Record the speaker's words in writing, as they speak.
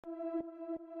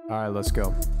All right, let's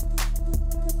go.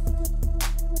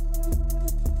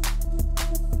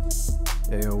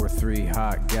 Ayo, we're three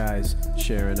hot guys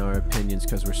sharing our opinions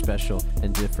because we're special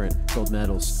and different. Gold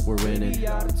medals, we're winning.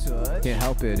 Can't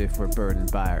help it if we're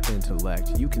burdened by our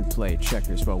intellect. You can play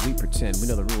checkers while we pretend we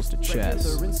know the rules to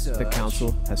chess. The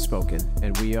council has spoken,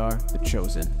 and we are the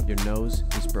chosen. Your nose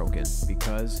is broken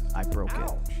because I broke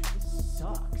it. This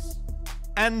sucks.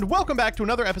 And welcome back to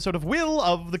another episode of Will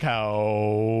of the Council.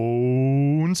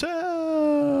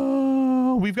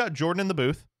 We've got Jordan in the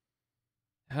booth.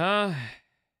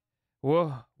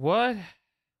 What?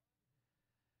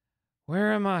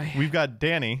 Where am I? We've got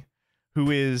Danny, who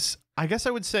is, I guess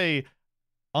I would say,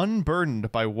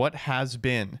 unburdened by what has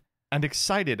been and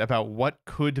excited about what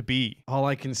could be. All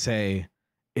I can say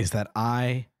is that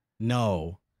I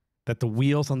know that the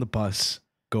wheels on the bus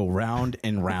go round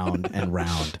and round and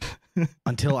round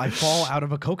until I fall out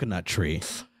of a coconut tree.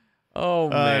 Oh,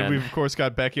 man. We've, of course,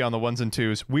 got Becky on the ones and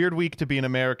twos. Weird week to be an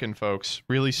American, folks.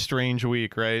 Really strange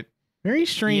week, right? Very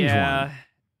strange one.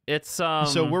 It's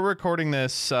So we're recording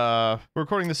this. We're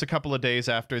recording this a couple of days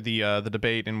after the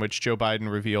debate in which Joe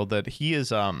Biden revealed that he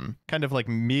is kind of like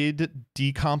mid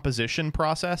decomposition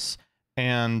process,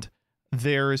 and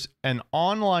there's an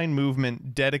online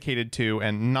movement dedicated to,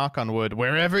 and knock on wood,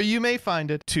 wherever you may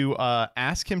find it, to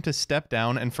ask him to step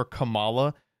down and for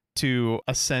Kamala to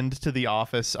ascend to the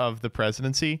office of the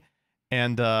presidency.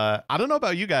 And I don't know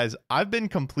about you guys, I've been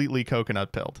completely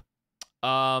coconut pilled.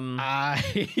 The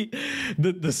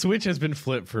switch has been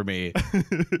flipped for me.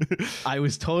 I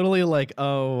was totally like,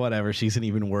 oh, whatever, she's an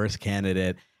even worse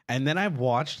candidate. And then I've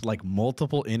watched like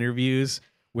multiple interviews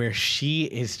where she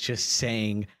is just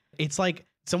saying, it's like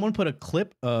someone put a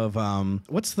clip of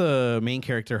what's the main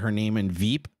character, her name in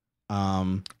Veep?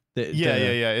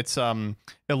 It's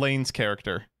Elaine's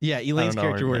character. Yeah, Elaine's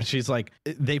character, where she's like,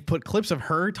 they put clips of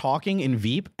her talking in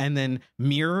Veep and then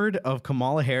mirrored of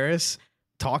Kamala Harris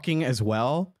talking as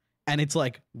well, and it's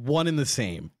like one and the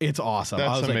same. It's awesome.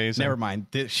 That's I was amazing. Like, never mind,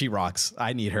 she rocks.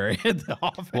 I need her in the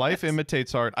office. Life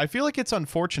imitates art. I feel like it's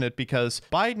unfortunate because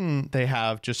Biden, they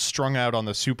have just strung out on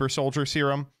the super soldier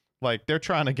serum. Like, they're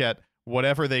trying to get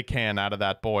whatever they can out of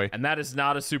that boy. And that is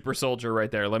not a super soldier right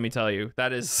there, let me tell you.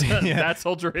 That is that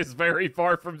soldier is very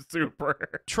far from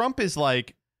super. Trump is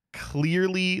like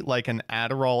clearly like an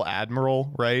Adderall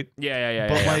admiral, right? Yeah.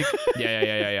 But like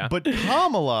yeah. But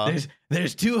Kamala,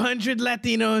 there's 200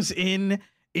 Latinos in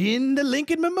the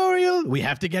Lincoln Memorial. We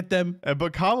have to get them.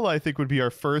 But Kamala, I think, would be our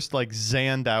first like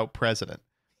zanned out president.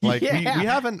 Like Yeah.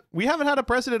 we haven't had a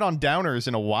president on downers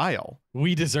in a while.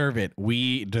 We deserve it.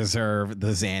 We deserve the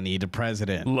Zanny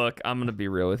president. Look, I'm gonna be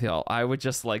real with y'all. I would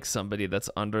just like somebody that's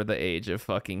under the age of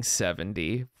fucking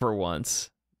 70 for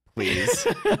once. Please.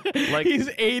 Like, he's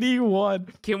 81.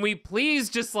 Can we please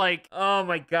just like, oh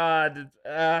my God.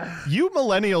 You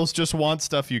millennials just want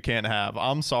stuff you can't have.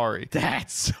 I'm sorry.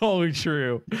 That's so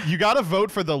true. You gotta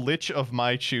vote for the lich of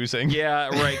my choosing. Yeah,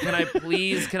 right. Can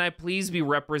I please be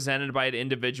represented by an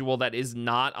individual that is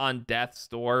not on death's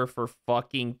door, for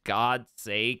fucking God's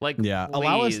sake? Like, yeah, please.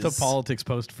 Allow us to politics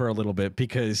post for a little bit,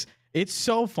 because it's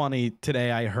so funny.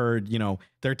 Today I heard,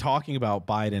 they're talking about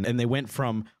Biden, and they went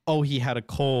from, oh, he had a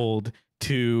cold,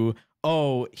 to,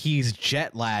 oh, he's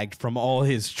jet lagged from all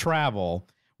his travel,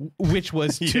 which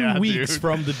was 2 weeks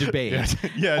from the debate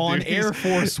on Air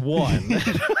Force One.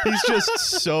 He's just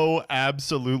so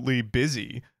absolutely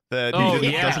busy that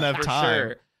he doesn't have time.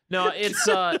 Sure. No,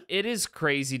 it is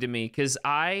crazy to me, because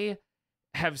I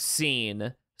have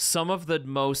seen some of the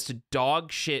most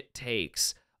dog shit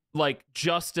takes, like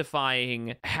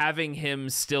justifying having him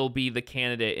still be the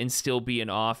candidate and still be in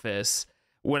office,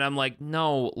 when I'm like,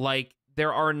 no, like,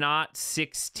 there are not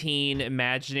 16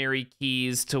 imaginary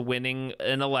keys to winning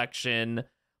an election.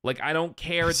 Like, I don't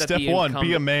care that Step the one,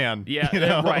 be a man. Yeah,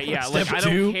 right, yeah. Step like, I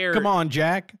two, don't care. Come on,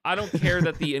 Jack. I don't care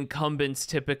that the incumbents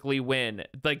typically win.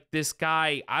 Like, this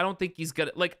guy, I don't think he's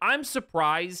gonna, like, I'm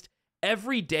surprised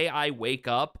every day I wake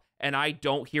up and I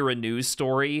don't hear a news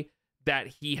story that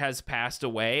he has passed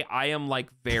away. I am like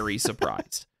very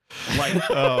surprised.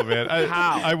 Like, oh man,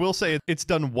 how? I will say it's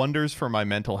done wonders for my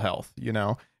mental health,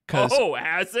 because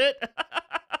has it?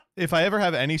 if I ever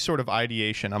have any sort of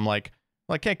ideation, I'm like,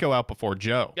 well, I can't go out before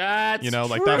Joe. That's like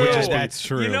true. that would just be, that's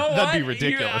true. You know that'd what? be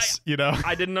ridiculous.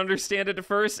 I didn't understand it at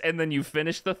first, and then you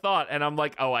finished the thought, and I'm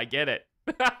like, oh, I get it.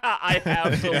 I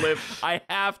have to live. I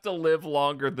have to live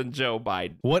longer than Joe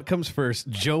Biden. What comes first,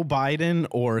 Joe Biden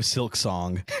or Silk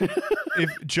Song? If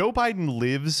Joe Biden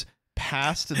lives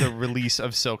past the release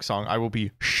of Silk Song, I will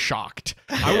be shocked.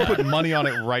 I will put money on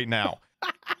it right now.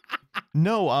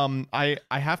 No, I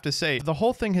have to say the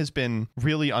whole thing has been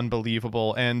really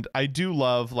unbelievable, and I do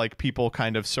love like people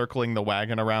kind of circling the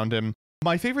wagon around him.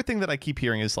 My favorite thing that I keep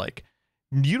hearing is like,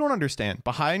 you don't understand.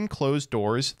 Behind closed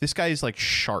doors, this guy is like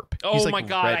sharp. Oh he's, like, my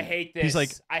God, ready. I hate this. He's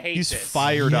like, I hate he's this.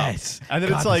 fired up. And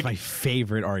then God, it's like, that's my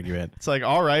favorite argument. it's like,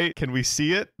 all right, can we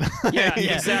see it? Yeah,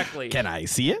 exactly. Can I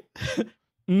see it?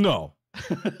 No.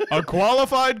 A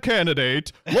qualified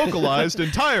candidate localized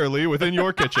entirely within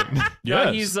your kitchen.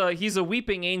 No, he's a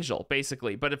weeping angel,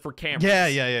 basically, but for cameras.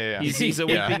 Yeah. He's a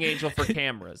weeping angel for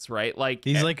cameras, right? Like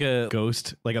He's like a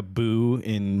ghost, like a Boo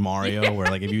in Mario, where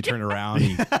like if you turn around,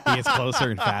 he gets closer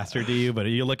and faster to you. But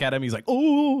you look at him, he's like,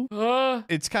 oh.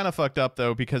 It's kind of fucked up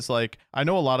though, because like I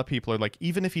know a lot of people are like,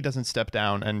 even if he doesn't step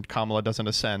down and Kamala doesn't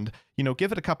ascend, you know,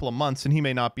 give it a couple of months and he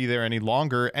may not be there any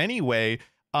longer anyway.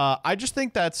 I just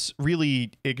think that's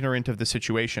really ignorant of the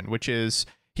situation, which is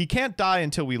he can't die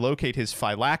until we locate his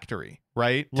phylactery,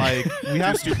 right? Like we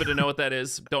have stupid to know what that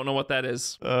is. Don't know what that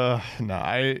is.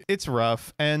 It's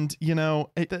rough. And you know,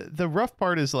 the rough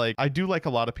part is like, I do like a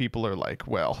lot of people are like,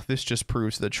 well, this just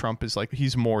proves that Trump is like,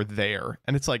 he's more there.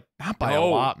 And it's like, not by a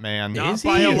lot, man. Not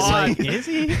by a lot. Is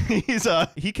he?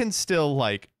 He can still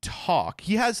like talk.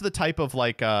 He has the type of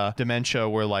like dementia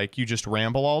where like you just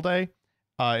ramble all day.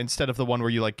 Instead of the one where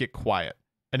you like get quiet.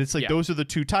 And it's like, those are the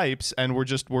two types, and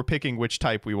we're picking which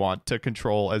type we want to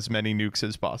control as many nukes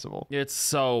as possible. It's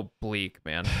so bleak,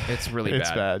 man. It's really bad.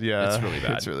 It's bad, yeah. It's really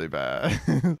bad. It's really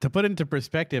bad. To put into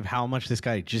perspective how much this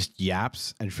guy just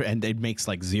yaps and it makes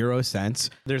like zero sense.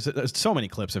 There's so many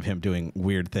clips of him doing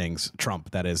weird things,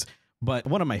 Trump that is. But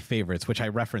one of my favorites, which I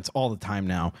reference all the time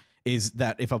now, is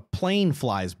that if a plane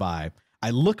flies by,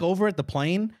 I look over at the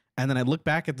plane and then I look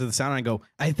back at the sound and I go,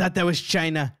 I thought that was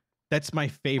China. That's my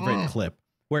favorite clip,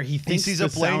 where he thinks he sees a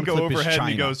plane go overhead and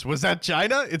he goes, was that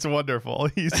China? It's wonderful.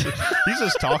 He's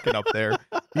just talking up there.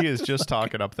 He is just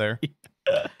talking up there.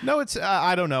 No, it's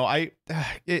I don't know.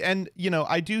 And you know,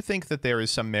 I do think that there is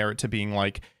some merit to being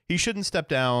like, he shouldn't step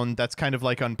down. That's kind of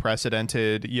like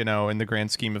unprecedented, you know, in the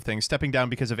grand scheme of things. Stepping down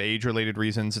because of age-related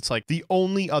reasons. It's like the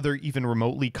only other even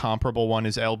remotely comparable one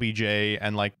is LBJ,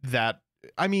 and like that.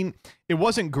 I mean, it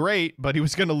wasn't great, but he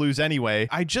was going to lose anyway.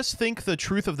 I just think the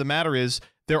truth of the matter is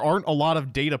there aren't a lot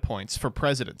of data points for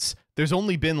presidents. There's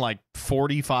only been like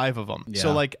 45 of them. Yeah.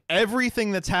 So like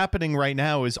everything that's happening right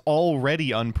now is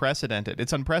already unprecedented.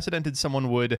 It's unprecedented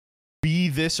someone would be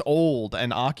this old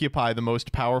and occupy the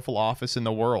most powerful office in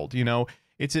the world, you know?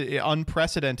 It's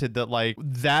unprecedented that like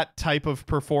that type of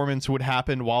performance would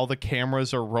happen while the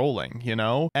cameras are rolling, you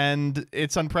know? And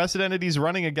it's unprecedented he's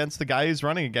running against the guy he's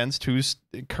running against, who's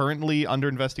currently under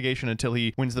investigation until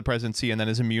he wins the presidency and then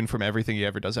is immune from everything he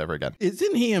ever does ever again.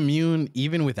 Isn't he immune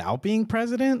even without being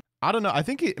president? I don't know. I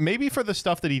think maybe for the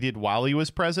stuff that he did while he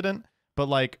was president. But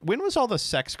like, when was all the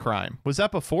sex crime? Was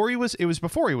that before he was? It was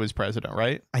before he was president,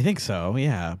 right? I think so,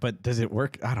 yeah. But does it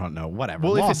work? I don't know. Whatever.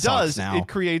 Well, Law if it does, now. it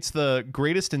creates the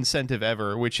greatest incentive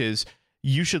ever, which is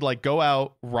you should like go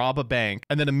out, rob a bank,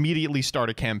 and then immediately start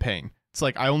a campaign. It's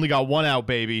like, I only got one out,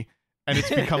 baby. And it's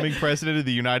becoming president of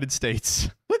the United States.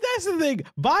 But that's the thing.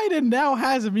 Biden now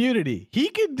has immunity. He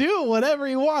can do whatever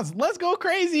he wants. Let's go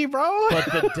crazy, bro. But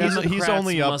the Democrats he's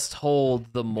only up. must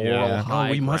hold the moral high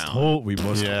we must ground. hold. We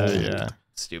must hold. Yeah.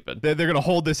 Stupid. They're going to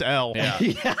hold this L. Yeah.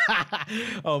 Yeah.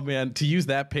 Oh, man. To use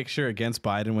that picture against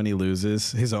Biden when he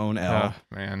loses his own L.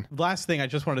 Oh, man. Last thing, I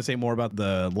just wanted to say more about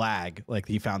the lag. Like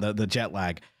he found the jet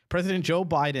lag. President Joe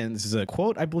Biden's is a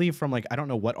quote, I believe, from like, I don't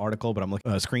know what article, but I'm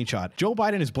looking at a screenshot. Joe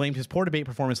Biden has blamed his poor debate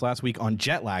performance last week on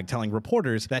jet lag, telling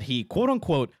reporters that he, quote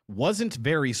unquote, wasn't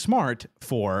very smart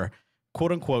for,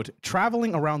 quote unquote,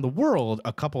 traveling around the world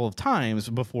a couple of times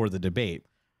before the debate.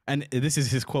 And this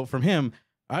is his quote from him.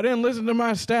 I didn't listen to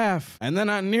my staff, and then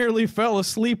I nearly fell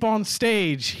asleep on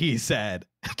stage, he said.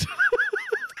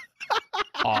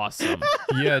 Awesome.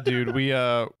 Yeah, dude, we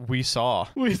saw.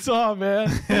 We saw, man.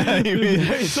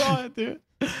 We saw it, dude.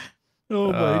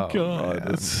 Oh my God, man.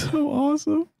 that's so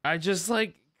awesome. I just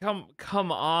like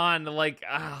come on, like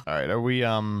All right, are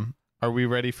we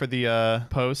ready for the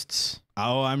posts?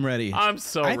 Oh, I'm ready. I'm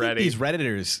so I ready. think these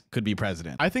Redditors could be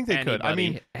president. I think they could. I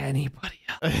mean, anybody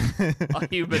else. A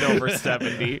human over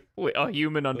 70. A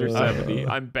human under 70.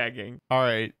 I'm begging. all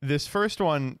right, this first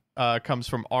one comes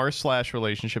from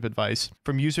r/relationship advice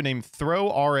from username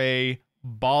throwra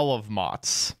ball of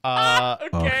mots. Oh,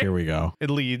 Okay. here we go.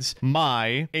 It leads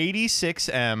my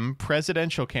 86M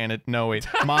presidential candidate. No, wait,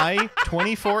 my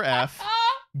 24F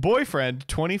boyfriend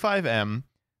 25M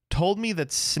told me that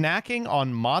snacking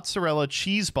on mozzarella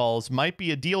cheese balls might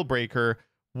be a deal breaker.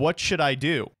 What should I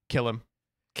do? Kill him.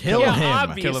 Kill Yeah, him.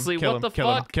 obviously. Kill him. What the Kill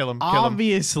him. fuck? Kill him. Kill him.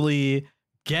 Obviously,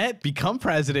 become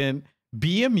president,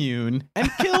 be immune, and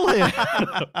kill him.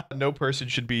 No person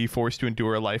should be forced to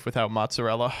endure a life without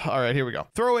mozzarella. All right, here we go.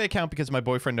 Throwaway account because my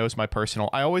boyfriend knows my personal.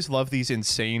 I always love these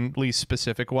insanely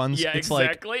specific ones. Yeah, it's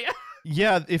exactly. Like,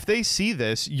 yeah, if they see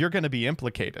this, you're going to be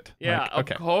implicated. Yeah, like,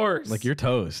 okay. Of course. Like you're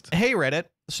toast. Hey, Reddit.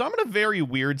 So I'm in a very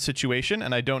weird situation,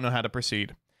 and I don't know how to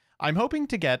proceed. I'm hoping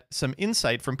to get some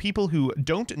insight from people who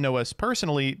don't know us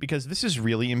personally because this is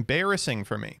really embarrassing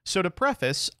for me. So to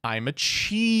preface, I'm a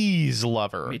cheese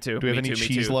lover. Me too. Do we have any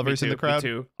cheese lovers in the crowd? Me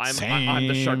too. I'm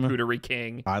the Same. charcuterie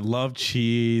king. I love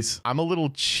cheese. I'm a little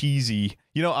cheesy.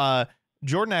 You know,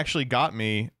 Jordan actually got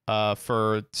me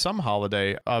for some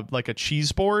holiday like a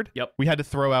cheese board. Yep. We had to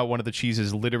throw out one of the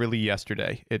cheeses literally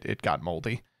yesterday. It got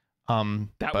moldy. That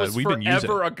but was we've been using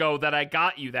forever it. ago that I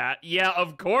got you that. Yeah,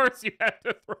 of course you had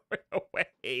to throw it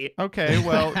away. Okay,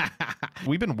 well,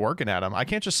 we've been working at them. I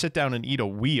can't just sit down and eat a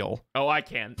wheel. Oh, I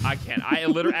can. I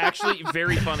literally, actually,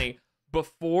 very funny.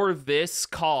 Before this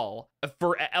call,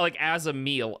 for like as a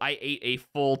meal, I ate a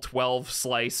full 12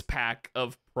 slice pack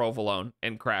of provolone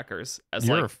and crackers as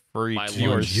You're like a freak. my You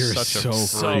are lunch. You're such a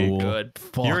so freak. cool. good.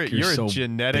 Fuck, You're so a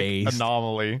genetic based.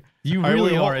 anomaly. You All right,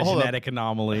 really wait, are a hold up. genetic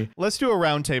anomaly. Let's do a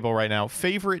round table right now.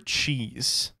 Favorite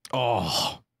cheese?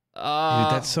 Oh, dude,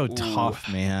 that's so Ooh.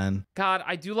 tough, man. God,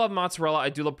 I do love mozzarella. I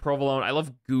do love provolone. I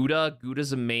love Gouda.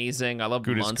 Gouda's amazing. I love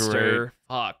Gouda's Munster.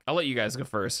 Fuck. I'll let you guys go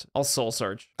first. I'll soul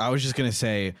search. I was just gonna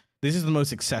say this is the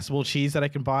most accessible cheese that I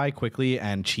can buy quickly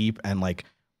and cheap and like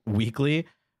weekly.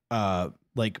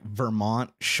 Like Vermont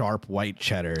sharp white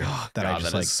cheddar that I God,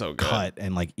 just that like is so good. cut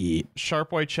and like eat.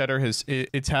 Sharp white cheddar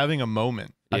it's having a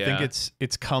moment. I think Yeah.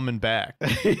 it's coming back.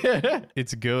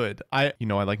 It's good. I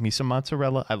like me some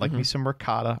mozzarella. I like me some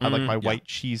ricotta. I like my white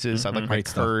cheeses. I like my Great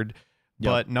stuff. curd. Yep.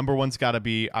 But number one's got to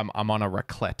be I'm on a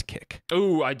raclette kick.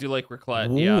 Ooh, I do like raclette.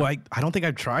 Ooh, Yeah. I don't think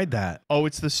I've tried that. Oh,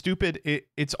 it's the stupid.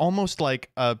 It's almost like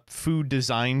a food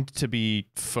designed to be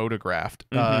photographed.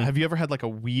 Have you ever had like a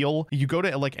wheel? You go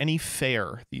to like any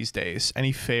fair these days,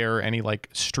 any like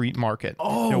street market.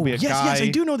 Oh, There'll be a yes, I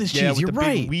do know this Yeah, cheese. with You're the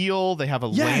right. big wheel. They have a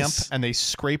Yes. lamp and they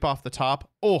scrape off the top.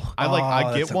 Oh, I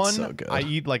that get sounds one. so good. I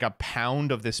eat like a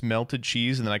pound of this melted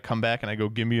cheese, and then I come back and I go,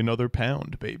 give me another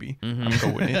pound, baby. I'm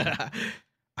going in.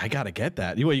 I gotta get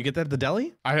that. You get that at the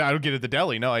deli? I don't get it at the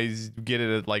deli. No, I get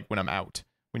it at, like when I'm out.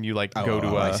 When you like go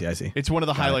to I see. It's one of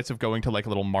the Got it. highlights of going to like a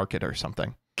little market or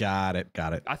something. Got it.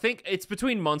 I think it's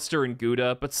between Munster and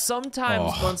Gouda, but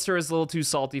sometimes Munster is a little too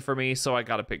salty for me, so I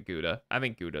gotta pick Gouda. I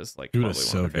think Gouda's like Gouda's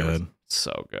probably one of so my favorites. good.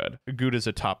 So good. Gouda's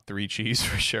a top 3 cheese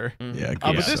for sure. Yeah, But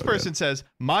Gouda's this so person says,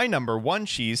 my number 1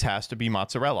 cheese has to be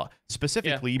mozzarella,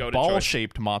 specifically goated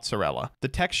ball-shaped mozzarella. The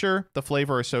texture, the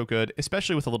flavor are so good,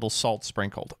 especially with a little salt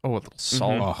sprinkled. Oh, a little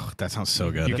salt. Oh, that sounds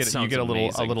so good. You That get sounds a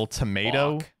amazing. little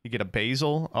tomato. Fuck. You get a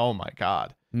basil. Oh my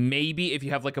god. Maybe if you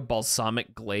have like a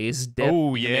balsamic glaze dip.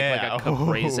 Oh, you can yeah. Make like a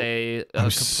caprese,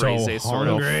 I'm so sort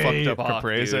of hungry. Fucked up Fuck,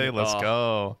 caprese. dude. Let's Oh.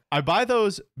 go. I buy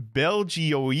those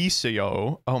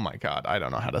Belgioicio. Oh my god, I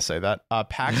don't know how to say that.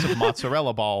 Packs of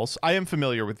mozzarella balls. I am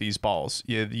familiar with these balls.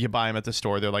 You buy them at the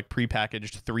store. They're like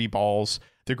prepackaged 3 balls.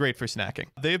 They're great for snacking.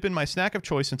 They have been my snack of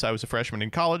choice since I was a freshman in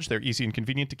college. They're easy and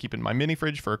convenient to keep in my mini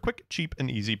fridge for a quick, cheap,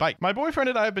 and easy bite. My boyfriend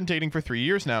and I have been dating for 3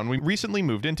 years now, and we recently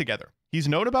moved in together. He's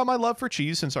known about my love for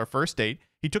cheese since our first date.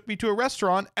 He took me to a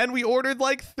restaurant, and we ordered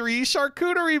like 3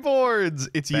 charcuterie boards.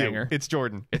 It's Banger. you. It's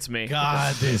Jordan. It's me.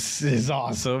 God, this is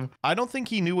awesome. I don't think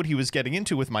he knew what he was getting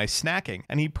into with my snacking,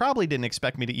 and he probably didn't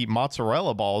expect me to eat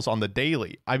mozzarella balls on the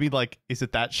daily. I mean, like, is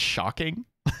it that shocking?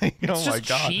 It's oh my just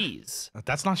god. cheese.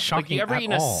 That's not Like shocking you ever at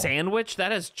eaten all. a sandwich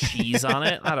that has cheese on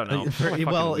it? I don't know. Fucking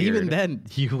Well, weird. even then,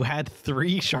 you had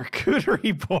 3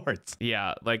 charcuterie boards.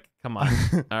 Yeah, like come on.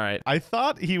 All right. I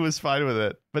thought he was fine with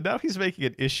it, but now he's making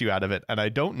an issue out of it, and I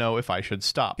don't know if I should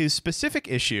stop. His specific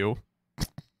issue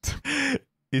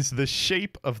is the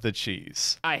shape of the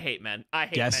cheese. I hate men. I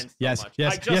hate Yes, men so yes, much.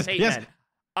 yes, I just yes, hate yes. men.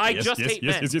 I just hate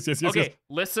men. yes, Okay,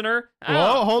 listener.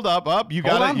 Whoa, hold up. You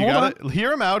Hold gotta, on, you hold gotta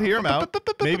hear him out.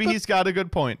 Maybe he's got a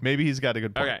good point.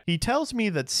 Okay. He tells me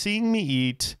that seeing me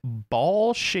eat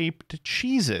ball-shaped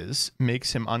cheeses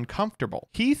makes him uncomfortable.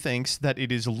 He thinks that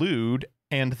it is lewd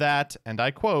and that, and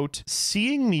I quote,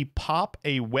 seeing me pop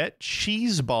a wet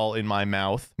cheese ball in my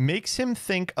mouth makes him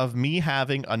think of me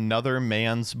having another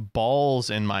man's balls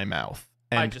in my mouth.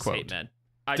 End I just quote. hate men.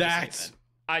 I just hate men.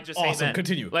 I just hate awesome. men.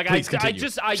 Continue. Like Please I continue.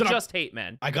 just Shut up. just hate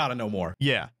men. I gotta know more.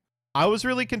 Yeah. I was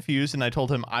really confused and I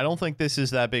told him, I don't think this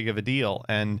is that big of a deal.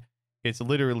 And it's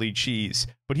literally cheese.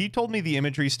 But he told me the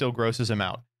imagery still grosses him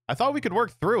out. I thought we could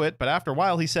work through it, but after a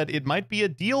while he said it might be a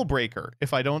deal breaker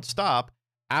if I don't stop.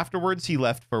 Afterwards, he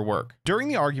left for work. During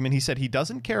the argument, he said he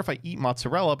doesn't care if I eat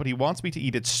mozzarella, but he wants me to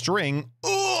eat its string.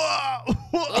 Ugh!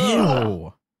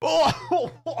 Ew.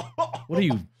 What are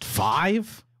you,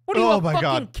 5? What are you, Oh a my fucking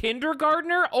God.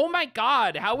 kindergartner? Oh my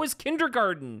God. How was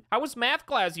kindergarten? How was math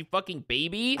class, you fucking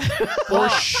baby? Or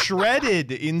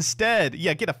shredded instead.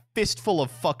 Yeah, get a fistful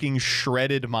of fucking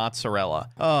shredded mozzarella.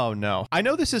 Oh no. I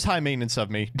know this is high maintenance of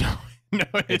me. No,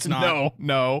 It's not.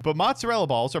 No. But mozzarella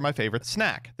balls are my favorite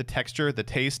snack. The texture, the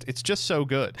taste, it's just so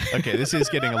good. Okay, this is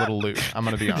getting a little lewd. I'm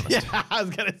going to be honest. Yeah, I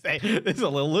was going to say, this is a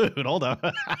little lewd. Hold on.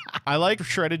 I like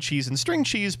shredded cheese and string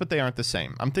cheese, but they aren't the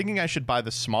same. I'm thinking I should buy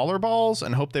the smaller balls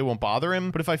and hope they won't bother him.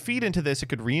 But if I feed into this, it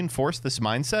could reinforce this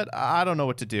mindset. I don't know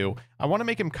what to do. I want to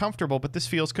make him comfortable, but this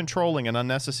feels controlling and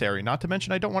unnecessary. Not to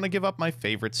mention, I don't want to give up my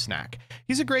favorite snack.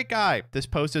 He's a great guy. This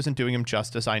post isn't doing him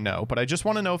justice, I know, but I just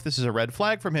want to know if this is a red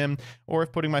flag from him or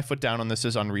if putting my foot down on this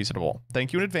is unreasonable.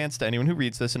 Thank you in advance to anyone who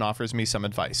reads this and offers me some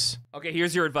advice. Okay,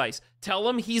 here's your advice. Tell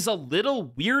him he's a little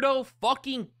weirdo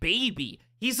fucking baby.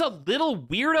 He's a little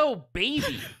weirdo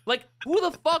baby. Like, who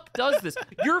the fuck does this?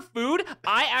 Your food,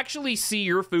 I actually see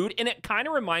your food, and it kind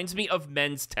of reminds me of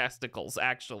men's testicles,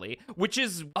 actually, which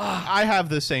is... I have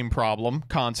the same problem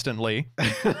constantly.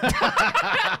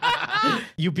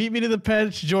 You beat me to the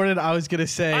punch, Jordan. I was going to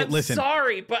say, I'm listen.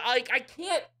 sorry, but like I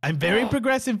can't... I'm very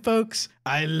progressive, folks.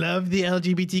 I love the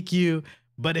LGBTQ.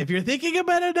 But if you're thinking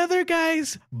about another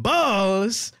guy's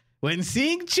balls... when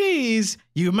seeing cheese,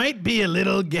 you might be a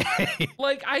little gay.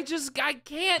 Like, I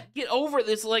can't get over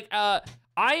this. Like, I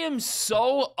am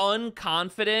so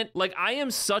unconfident. Like, I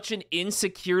am such an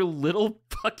insecure little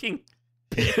fucking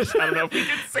bitch. I don't know if we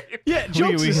can say it. Yeah,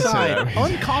 jokes we can say aside, that.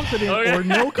 unconfident Okay. or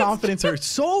no confidence or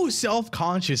so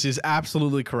self-conscious is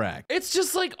absolutely correct. It's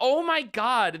just like, oh my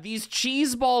God, these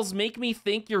cheese balls make me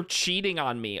think you're cheating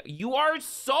on me. You are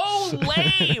so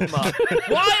lame.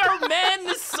 Why are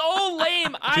men so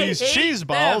lame? These I hate cheese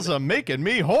balls them. are making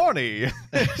me horny.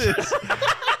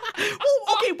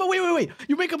 Well, okay, but wait.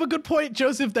 You make up a good point,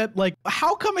 Joseph, that like,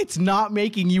 how come it's not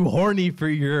making you horny for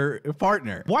your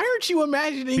partner? Why aren't you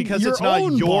imagining Because your it's not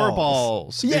own your balls?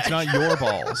 balls. Yeah. It's not your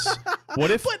balls.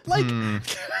 What if But like,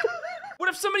 What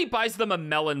if somebody buys them a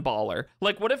melon baller?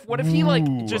 Like, what if he like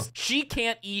Ooh. she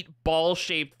can't eat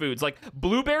ball-shaped foods? Like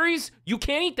blueberries, you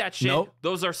can't eat that shit. Nope.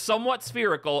 Those are somewhat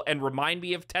spherical and remind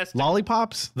me of testicles.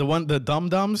 lollipops, the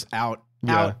dum-dums, out.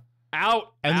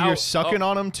 Out. and out. you're sucking Oh,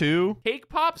 on them too? cake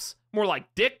pops? More like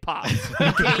dick pops.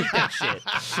 You can't eat that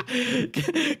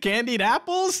shit. Candied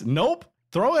apples? Nope.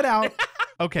 Throw it out.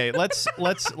 Okay, let's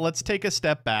take a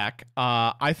step back.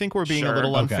 I think we're being a Sure.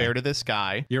 little Okay. unfair to this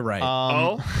guy. You're right.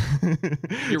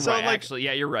 You're so, right, like, actually.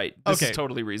 Yeah, you're right. This Okay. is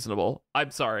totally reasonable.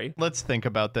 I'm sorry. Let's think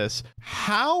about this.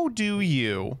 How do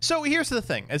you? So here's the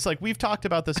thing. It's like we've talked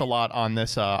about this a lot on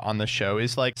this show.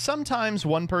 Is like sometimes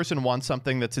one person wants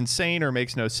something that's insane or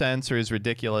makes no sense or is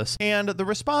ridiculous, and the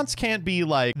response can't be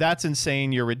like, "That's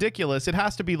insane, you're ridiculous." It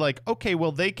has to be like, "Okay,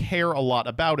 well they care a lot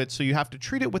about it, so you have to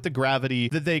treat it with the gravity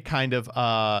that they kind of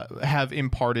have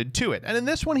imparted to it." And in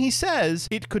this one, he says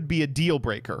it could be a deal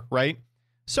breaker, right?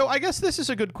 So I guess this is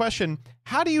a good question.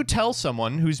 How do you tell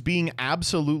someone who's being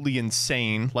absolutely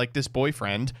insane, like this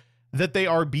boyfriend, that they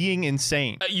are being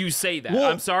insane? You say that.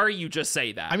 Well, I'm sorry, you just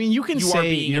say that. I mean, you can You are say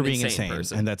being you're an being insane insane,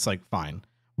 person. and that's like fine.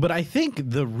 But I think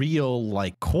the real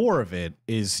like core of it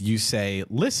is you say,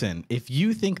 listen, if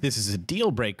you think this is a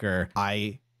deal breaker,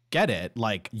 I get it.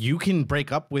 Like, you can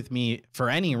break up with me for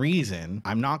any reason.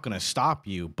 I'm not going to stop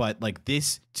you. But like,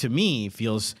 this to me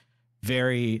feels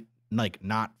very like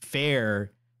not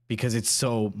fair because it's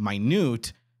so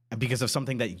minute and because of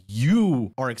something that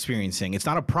you are experiencing. It's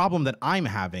not a problem that I'm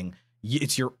having.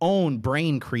 It's your own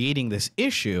brain creating this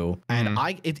issue. And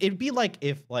it'd be like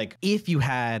if you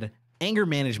had anger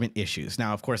management issues.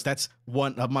 Now, of course, that's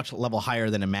a much level higher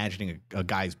than imagining a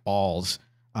guy's balls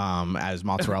as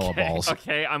mozzarella balls.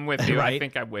 Okay, I'm with you. I Right?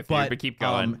 think I'm with you, but keep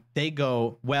going. They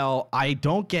go, well, I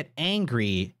don't get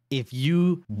angry if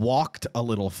you walked a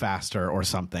little faster or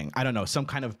something. I don't know, some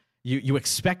kind of, you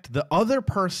expect the other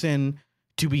person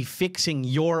to be fixing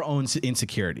your own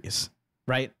insecurities,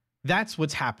 right? That's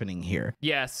what's happening here.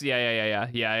 Yes,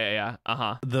 yeah.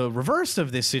 Uh-huh. The reverse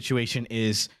of this situation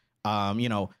is,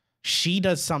 she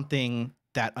does something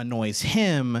that annoys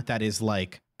him that is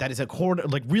a quarter,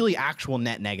 like really actual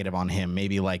net negative on him.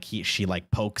 Maybe like she like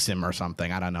pokes him or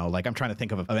something. I don't know. Like I'm trying to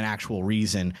think of an actual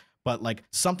reason, but like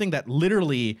something that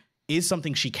literally is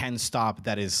something she can stop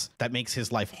that makes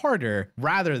his life harder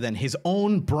rather than his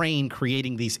own brain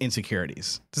creating these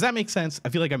insecurities. Does that make sense? I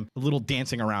feel like I'm a little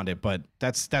dancing around it, but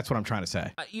that's what I'm trying to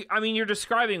say. I mean, you're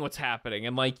describing what's happening,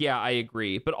 and like, yeah, I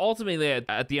agree. But ultimately,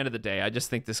 at the end of the day, I just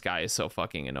think this guy is so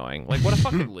fucking annoying. Like, what a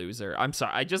fucking loser. I'm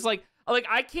sorry. I just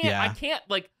I can't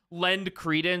like lend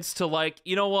credence to like,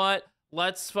 you know what?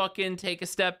 let's fucking take a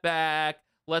step back.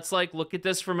 Let's like look at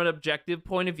this from an objective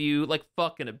point of view, like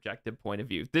fucking objective point of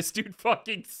view. This dude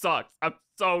fucking sucks. I'm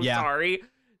so sorry.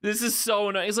 This is so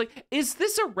annoying. It's like, is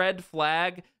this a red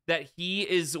flag that he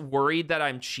is worried that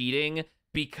I'm cheating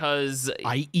because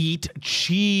I eat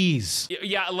cheese?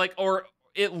 Yeah, like, or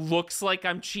it looks like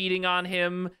I'm cheating on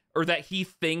him, or that he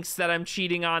thinks that I'm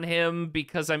cheating on him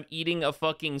because I'm eating a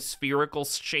fucking spherical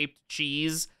shaped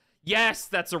cheese. Yes,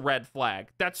 that's a red flag.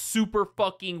 That's super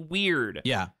fucking weird.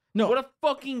 Yeah. No. What a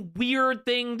fucking weird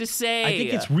thing to say. I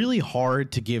think it's really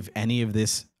hard to give any of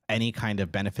this any kind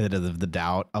of benefit of the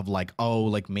doubt of like, oh,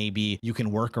 like maybe you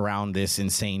can work around this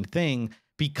insane thing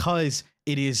because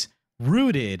it is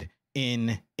rooted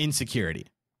in insecurity,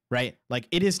 right? Like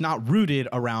it is not rooted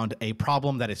around a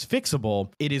problem that is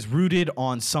fixable. It is rooted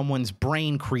on someone's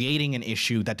brain creating an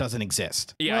issue that doesn't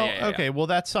exist. Okay, well,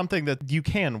 that's something that you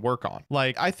can work on.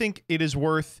 Like, I think it is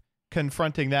worth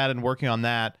confronting that and working on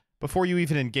that before you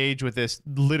even engage with this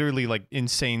literally like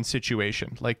insane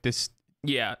situation. Like this.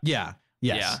 Yes.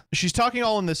 Yeah. She's talking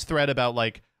all in this thread about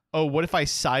like, oh, what if I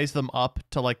size them up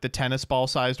to like the tennis ball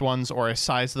sized ones, or I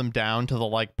size them down to the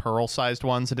like pearl sized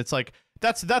ones? And it's like,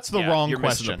 that's the wrong you're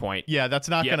question. Missing the point. Yeah, that's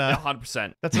not gonna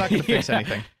 100%. That's not gonna fix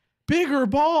anything. Bigger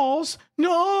balls?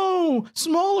 No,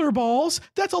 smaller balls.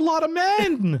 That's a lot of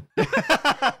men.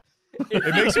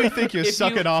 It makes me think you're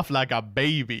sucking off like a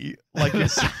baby. Like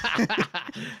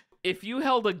if you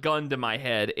held a gun to my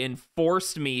head and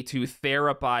forced me to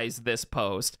therapize this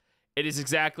post, it is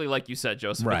exactly like you said,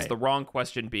 Joseph. Right. It's the wrong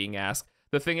question being asked.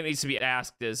 The thing that needs to be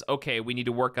asked is, okay, we need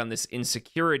to work on this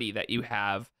insecurity that you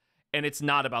have. And it's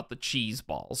not about the cheese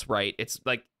balls, right? It's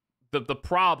like the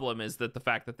problem is that the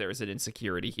fact that there is an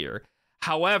insecurity here.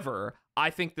 However, I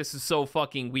think this is so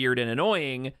fucking weird and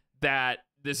annoying that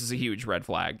this is a huge red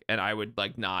flag, and I would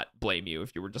like not blame you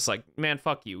if you were just like, man,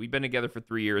 fuck you. We've been together for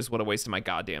 3 years. What a waste of my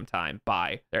goddamn time.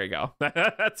 Bye. There you go.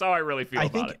 That's how I really feel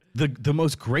about it. The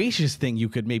most gracious thing you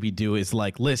could maybe do is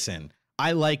like, listen,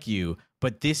 I like you,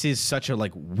 but this is such a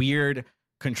like weird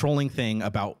controlling thing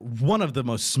about one of the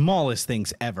most smallest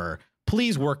things ever.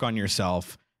 Please work on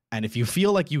yourself. And if you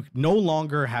feel like you no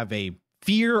longer have a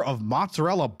fear of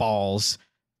mozzarella balls,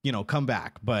 you know, come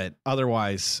back. But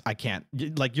otherwise, I can't.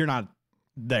 Like, you're not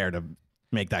there to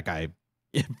make that guy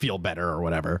feel better or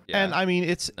whatever. Yeah. And I mean,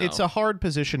 it's a hard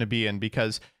position to be in,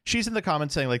 because she's in the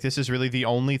comments saying like, this is really the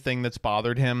only thing that's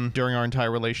bothered him during our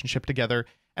entire relationship together.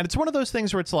 And it's one of those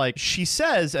things where it's like, she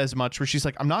says as much where she's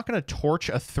like, I'm not going to torch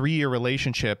a 3-year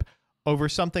relationship over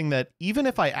something that even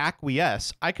if I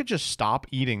acquiesce, I could just stop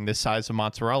eating this size of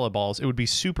mozzarella balls. It would be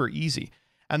super easy.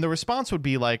 And the response would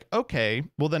be like, okay,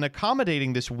 well then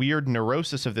accommodating this weird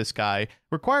neurosis of this guy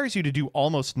requires you to do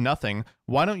almost nothing.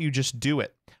 Why don't you just do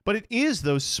it? But it is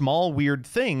those small weird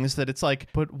things that it's like,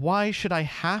 but why should I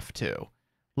have to?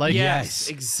 Like, yes,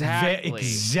 exactly.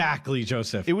 Exactly,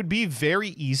 Joseph. It would be very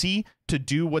easy to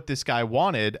do what this guy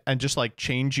wanted and just like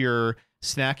change your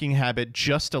snacking habit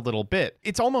just a little bit.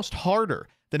 It's almost harder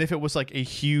than if it was like a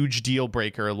huge deal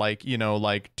breaker, like, you know,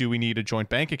 like, do we need a joint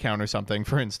bank account or something,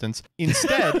 for instance?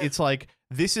 Instead, it's like,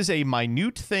 this is a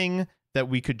minute thing that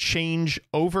we could change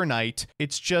overnight.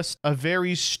 It's just a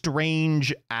very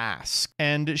strange ask.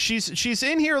 And she's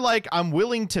in here like, I'm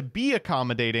willing to be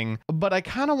accommodating, but I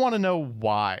kind of want to know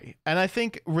why. And I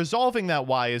think resolving that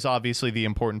why is obviously the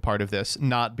important part of this,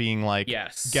 not being like,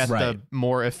 get the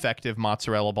more effective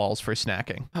mozzarella balls for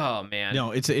snacking. Oh, man.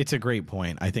 No, it's a great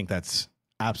point. I think that's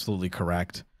absolutely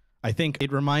correct. I think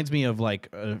it reminds me of like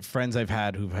friends I've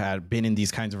had who've been in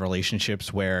these kinds of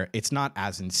relationships where it's not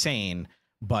as insane,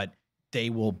 but they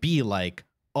will be like,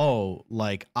 oh,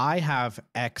 like I have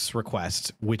X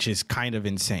request, which is kind of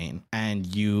insane. And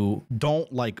you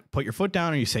don't like put your foot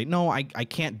down, or you say, no, I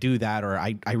can't do that. Or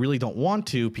I really don't want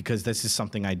to because this is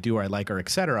something I do or I like, or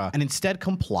etc. And instead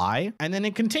comply. And then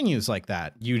it continues like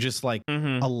that. You just like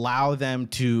allow them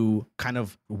to kind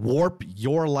of warp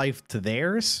your life to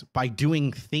theirs by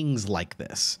doing things like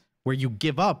this, where you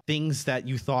give up things that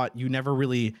you thought you never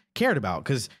really cared about.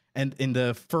 And in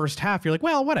the first half, you're like,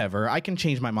 well, whatever, I can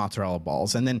change my mozzarella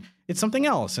balls. And then it's something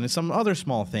else, and it's some other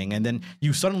small thing. And then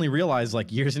you suddenly realize,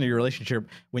 like, years into your relationship,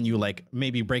 when you like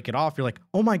maybe break it off, you're like,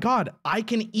 oh my God, I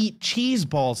can eat cheese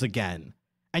balls again.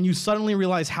 And you suddenly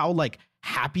realize how like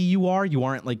happy you are. You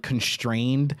aren't like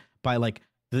constrained by like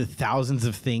the thousands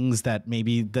of things that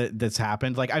maybe that's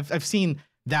happened. Like I've seen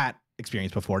that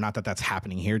experience before, not that that's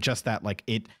happening here, just that like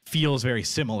it feels very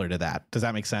similar to that. Does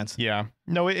that make sense? Yeah,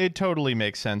 no, it totally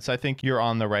makes sense. I think you're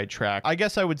on the right track. I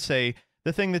guess I would say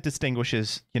the thing that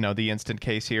distinguishes, you know, the instant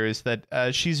case here is that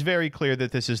she's very clear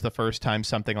that this is the first time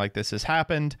something like this has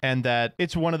happened, and that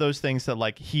it's one of those things that,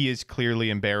 like, he is clearly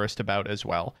embarrassed about as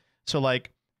well. So,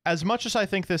 like, as much as I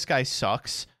think this guy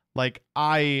sucks, like,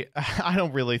 I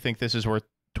don't really think this is worth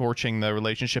torching the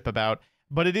relationship about.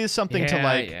 But it is something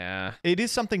it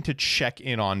is something to check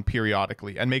in on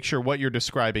periodically and make sure what you're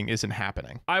describing isn't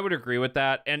happening. I would agree with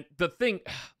that. And the thing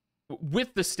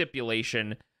with the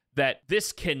stipulation that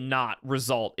this cannot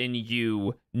result in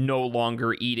you no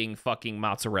longer eating fucking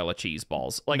mozzarella cheese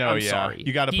balls. Like, I'm sorry.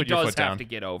 You got to put your foot down. He does have to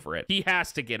get over it. He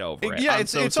has to get over it. Yeah, I'm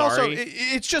it's sorry. also,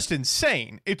 it's just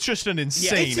insane. It's just an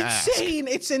insane ask.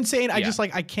 It's insane. I just,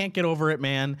 like, I can't get over it,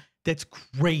 man. That's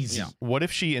crazy. Yeah. What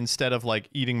if she, instead of, like,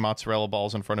 eating mozzarella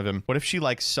balls in front of him, what if she,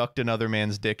 like, sucked another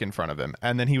man's dick in front of him?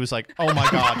 And then he was like, oh my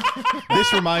God,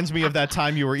 this reminds me of that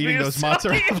time you were eating those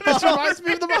mozzarella balls. This reminds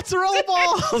me of the mozzarella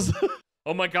balls.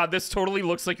 Oh my God, this totally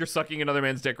looks like you're sucking another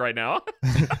man's dick right now.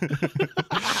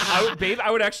 I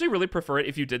would actually really prefer it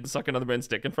if you didn't suck another man's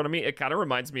dick in front of me. It kind of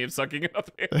reminds me of sucking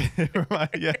another man's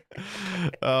Yeah.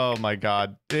 Oh my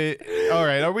God. All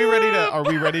right, are we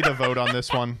ready to vote on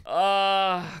this one?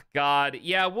 God.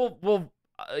 Yeah, we'll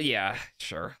yeah,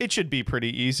 sure. It should be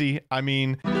pretty easy. I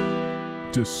mean,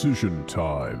 decision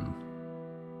time.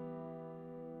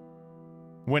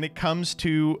 When it comes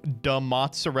to the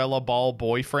mozzarella ball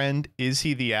boyfriend, is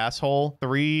he the asshole?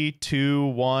 3, 2,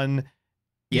 1.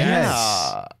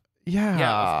 Yes.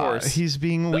 Yeah, of course. He's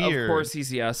being weird. Of course he's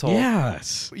the asshole.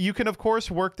 Yes. You can, of course,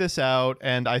 work this out,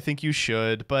 and I think you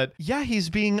should. But yeah,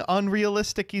 he's being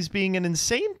unrealistic. He's being an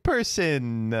insane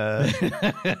person.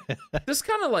 This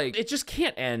kind of, like, it just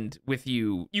can't end with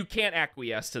you. You can't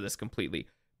acquiesce to this completely.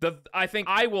 I think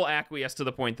I will acquiesce to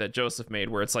the point that Joseph made,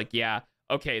 where it's like, yeah,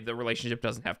 okay, the relationship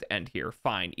doesn't have to end here.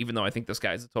 Fine. Even though I think this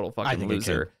guy's a total fucking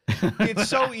loser. It's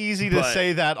so easy to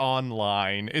say that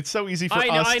online. It's so easy for us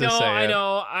to say it.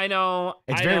 I know.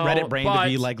 It's very Reddit brain to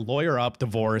be like, lawyer up,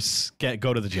 divorce,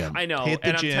 go to the gym. I know. Hit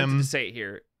the gym. I'm tempted to say it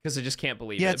here because I just can't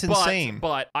believe it. Yeah, it's insane.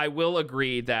 But I will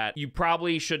agree that you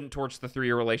probably shouldn't torch the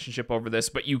 3-year relationship over this,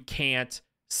 but you can't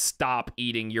stop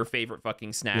eating your favorite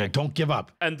fucking snack. Yeah, don't give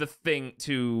up. And the thing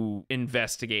to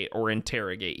investigate or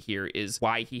interrogate here is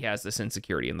why he has this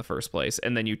insecurity in the first place,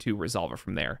 and then you two resolve it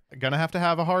from there. Gonna have to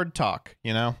have a hard talk,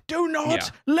 you know? Do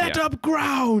not let up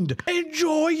ground.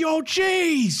 Enjoy your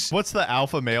cheese. What's the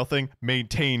alpha male thing?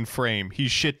 Maintain frame.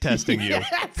 He's shit testing you.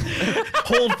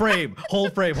 Hold frame.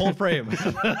 Hold frame. Hold frame.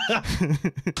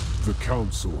 The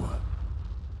council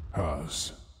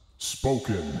has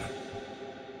spoken.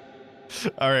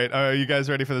 All right, are you guys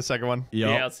ready for the second one? Yep.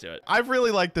 Yeah, let's do it. I've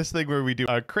really liked this thing where we do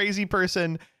a crazy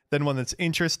person, then one that's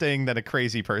interesting, then a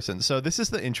crazy person. So this is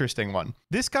the interesting one.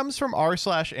 This comes from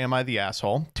r/am I the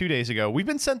asshole 2 days ago. We've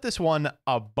been sent this one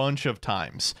a bunch of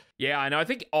times. Yeah, I know. I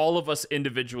think all of us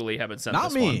individually have been sent Not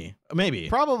this me. one. Maybe.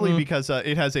 Probably because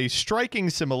it has a striking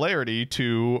similarity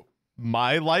to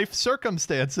my life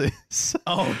circumstances.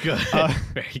 Oh, good.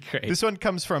 Very great. This one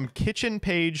comes from Kitchen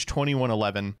Page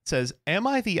 2111. It says, am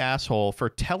I the asshole for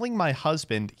telling my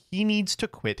husband he needs to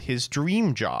quit his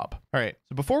dream job? All right.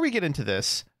 So before we get into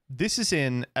this, this is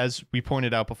in, as we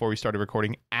pointed out before we started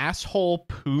recording, asshole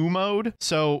poo mode.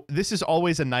 So this is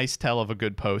always a nice tell of a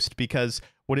good post, because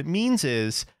what it means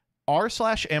is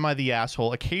r/am I the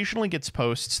asshole occasionally gets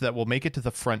posts that will make it to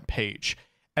the front page.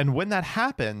 And when that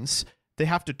happens, they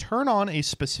have to turn on a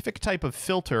specific type of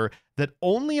filter that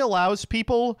only allows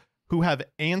people who have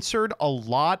answered a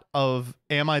lot of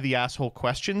am I the asshole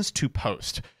questions to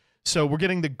post. So we're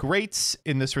getting the greats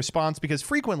in this response because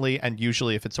frequently, and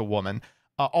usually if it's a woman,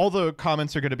 all the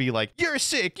comments are going to be like, you're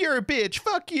sick, you're a bitch,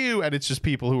 fuck you. And it's just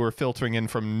people who are filtering in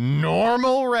from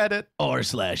normal Reddit.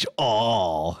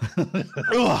 r/all.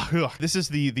 Ugh. This is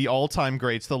the all-time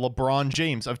greats, the LeBron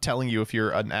James of telling you if you're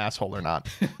an asshole or not,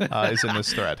 is in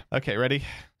this thread. Okay, ready?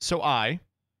 So I,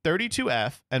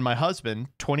 32F, and my husband,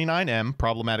 29M,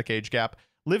 problematic age gap,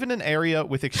 live in an area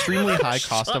with extremely high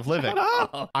cost of living.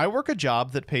 I work a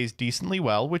job that pays decently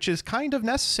well, which is kind of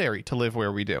necessary to live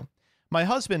where we do. My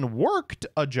husband worked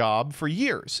a job for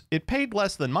years. It paid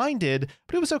less than mine did,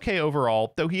 but it was okay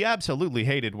overall, though he absolutely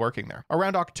hated working there.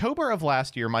 Around October of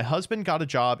last year, my husband got a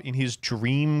job in his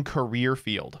dream career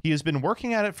field. He has been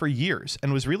working at it for years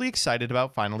and was really excited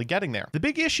about finally getting there. The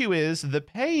big issue is the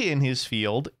pay in his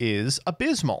field is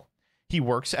abysmal. He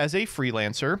works as a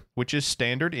freelancer, which is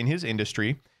standard in his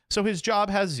industry, So his job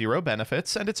has 0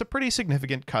 benefits, and it's a pretty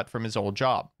significant cut from his old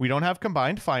job. We don't have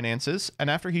combined finances, and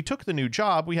after he took the new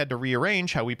job, we had to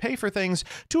rearrange how we pay for things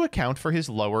to account for his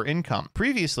lower income.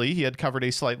 Previously, he had covered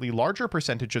a slightly larger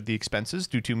percentage of the expenses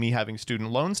due to me having student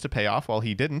loans to pay off while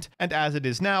he didn't, and as it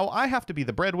is now, I have to be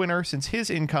the breadwinner since his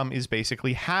income is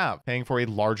basically half, paying for a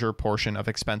larger portion of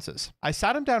expenses. I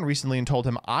sat him down recently and told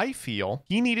him I feel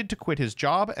he needed to quit his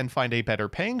job and find a better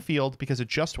paying field because it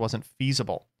just wasn't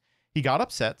feasible. He got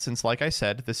upset since, like I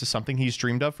said, this is something he's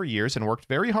dreamed of for years and worked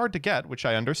very hard to get, which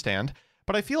I understand,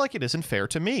 but I feel like it isn't fair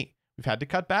to me. We've had to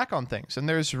cut back on things, and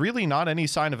there's really not any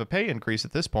sign of a pay increase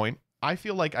at this point. I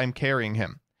feel like I'm carrying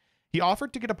him. He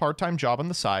offered to get a part-time job on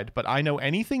the side, but I know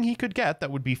anything he could get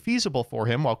that would be feasible for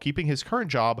him while keeping his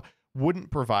current job wouldn't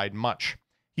provide much.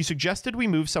 He suggested we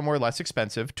move somewhere less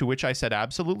expensive, to which I said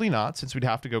absolutely not, since we'd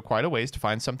have to go quite a ways to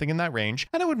find something in that range,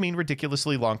 and it would mean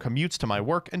ridiculously long commutes to my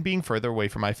work and being further away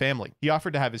from my family. He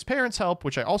offered to have his parents help,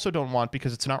 which I also don't want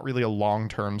because it's not really a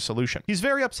long-term solution. He's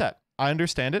very upset. I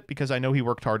understand it because I know he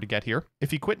worked hard to get here.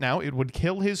 If he quit now, it would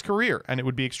kill his career, and it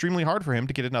would be extremely hard for him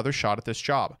to get another shot at this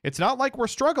job. It's not like we're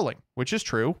struggling, which is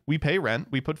true. We pay rent,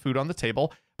 we put food on the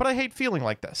table, but I hate feeling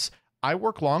like this. I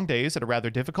work long days at a rather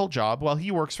difficult job while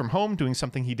he works from home doing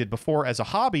something he did before as a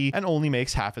hobby and only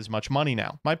makes half as much money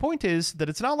now. My point is that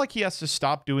it's not like he has to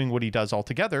stop doing what he does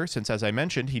altogether, since as I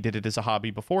mentioned, he did it as a hobby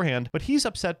beforehand, but he's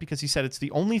upset because he said it's the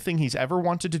only thing he's ever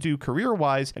wanted to do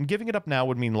career-wise, and giving it up now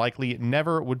would mean likely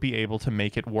never would be able to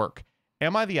make it work.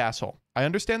 Am I the asshole? I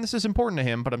understand this is important to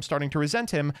him, but I'm starting to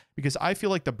resent him because I feel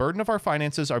like the burden of our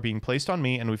finances are being placed on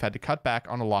me and we've had to cut back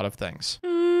on a lot of things.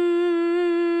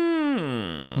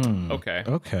 Okay.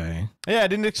 Okay. Yeah, I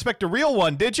didn't expect a real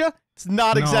one, did you? It's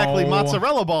not exactly No.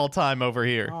 mozzarella ball time over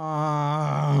here.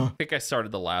 I think I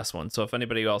started the last one, so if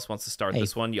anybody else wants to start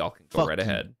this one, y'all can go right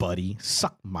ahead. Buddy.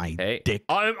 Suck my Hey, dick.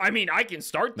 I mean, I can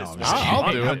start this one.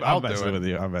 I'll do it. I'll mess with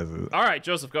you. I'll mess with you. All right,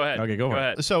 Joseph, go ahead. Okay, go for it.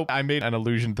 ahead. So I made an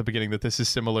allusion at the beginning that this is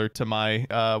similar to my,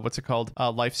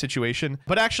 life situation,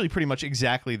 but actually pretty much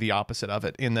exactly the opposite of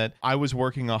it, in that I was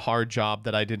working a hard job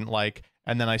that I didn't like,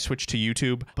 and then I switched to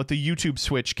YouTube, but the YouTube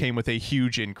switch came with a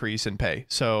huge increase in pay.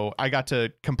 So I got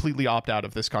to completely opt out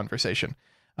of this conversation.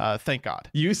 Thank God.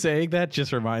 You saying that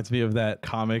just reminds me of that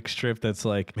comic strip that's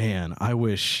like, man, I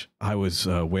wish I was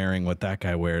wearing what that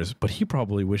guy wears, but he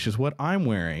probably wishes what I'm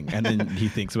wearing. And then he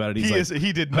thinks about it.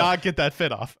 He did not get that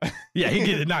fit off. Yeah, he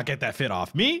did not get that fit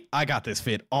off. Me, I got this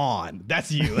fit on.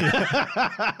 That's you.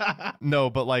 No,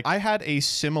 but like I had a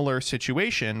similar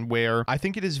situation where I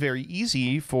think it is very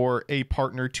easy for a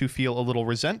partner to feel a little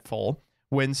resentful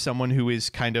when someone who is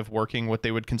kind of working what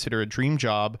they would consider a dream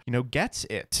job, gets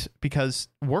it, because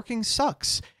working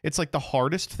sucks. It's like the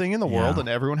hardest thing in the world, and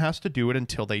everyone has to do it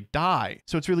until they die.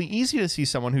 So it's really easy to see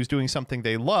someone who's doing something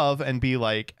they love and be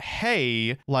like,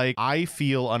 hey, like I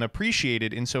feel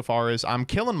unappreciated insofar as I'm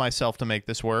killing myself to make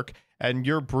this work, and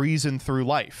you're breezing through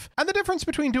life. And the difference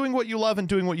between doing what you love and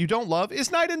doing what you don't love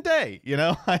is night and day,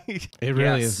 It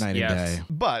really is night and day.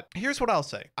 But here's what I'll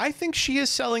say. I think she is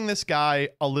selling this guy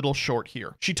a little short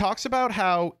here. She talks about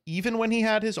how even when he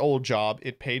had his old job,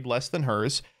 it paid less than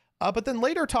hers. But then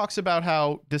later talks about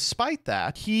how, despite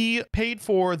that, he paid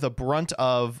for the brunt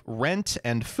of rent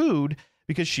and food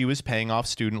because she was paying off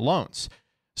student loans.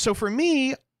 So for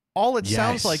me, all it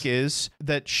sounds like is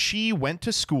that she went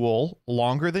to school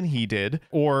longer than he did,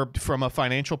 or from a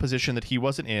financial position that he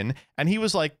wasn't in, and he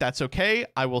was like, that's okay,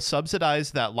 I will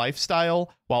subsidize that lifestyle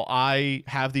while I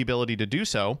have the ability to do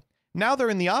so. Now they're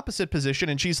in the opposite position,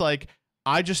 and she's like,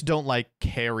 I just don't like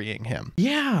carrying him.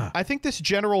 Yeah. I think this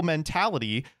general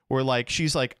mentality where like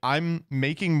she's like, I'm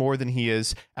making more than he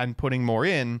is and putting more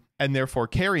in, and therefore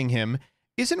carrying him,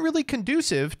 isn't really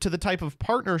conducive to the type of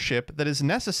partnership that is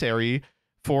necessary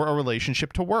for a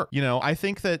relationship to work. I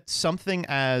think that something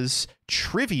as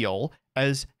trivial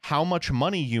as how much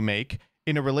money you make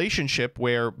in a relationship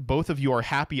where both of you are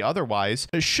happy otherwise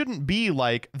shouldn't be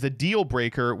like the deal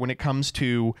breaker when it comes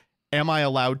to, am I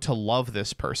allowed to love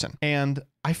this person? And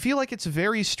I feel like it's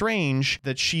very strange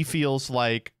that she feels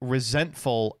like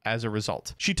resentful as a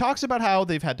result. She talks about how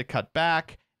they've had to cut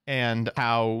back and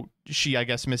how she, I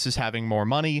guess, misses having more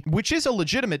money, which is a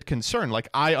legitimate concern. Like,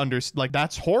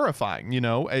 that's horrifying,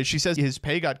 As she says, his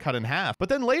pay got cut in half. But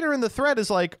then later in the thread is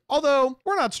like, although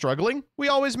we're not struggling, we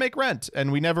always make rent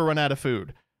and we never run out of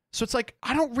food. So it's like,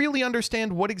 I don't really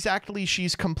understand what exactly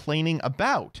she's complaining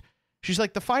about. She's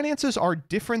like, the finances are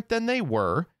different than they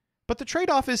were, but the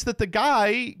trade-off is that the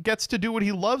guy gets to do what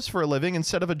he loves for a living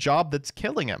instead of a job that's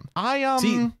killing him.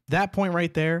 See, that point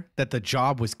right there, that the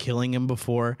job was killing him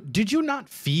before. Did you not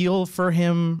feel for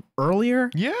him earlier?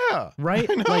 Yeah. Right?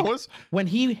 I know. Like, when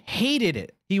he hated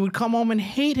it. He would come home and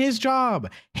hate his job,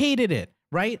 hated it,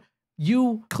 right?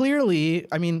 You clearly,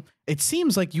 I mean, it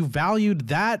seems like you valued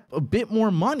that a bit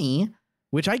more money,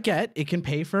 which I get. It can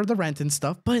pay for the rent and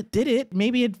stuff, but did it?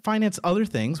 Maybe it financed other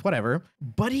things, whatever.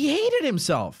 But he hated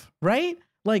himself, right?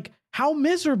 Like, how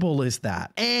miserable is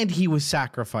that? And he was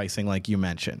sacrificing, like you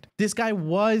mentioned. This guy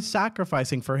was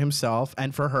sacrificing for himself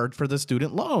and for her, for the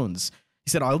student loans. He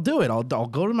said, I'll do it. I'll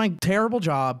go to my terrible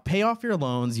job, pay off your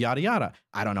loans, yada, yada.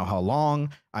 I don't know how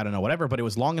long. I don't know, whatever. But it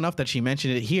was long enough that she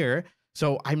mentioned it here.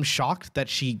 So I'm shocked that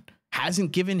she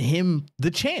hasn't given him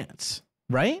the chance,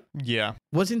 right? Yeah.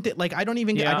 Wasn't it like, I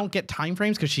don't get time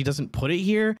frames because she doesn't put it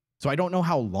here. So I don't know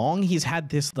how long he's had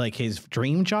this, like his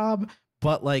dream job.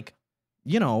 But like,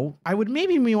 you know, I would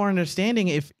maybe be more understanding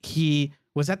if he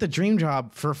was at the dream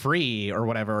job for free or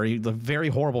whatever, or the very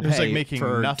horrible pay like making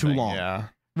for nothing, too long. Yeah.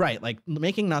 Right. Like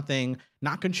making nothing,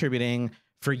 not contributing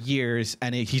for years.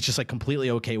 And he's just like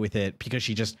completely okay with it because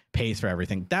she just pays for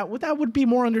everything. That would be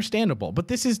more understandable. But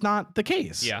this is not the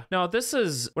case. Yeah. No, this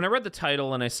is, when I read the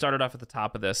title and I started off at the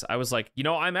top of this, I was like, you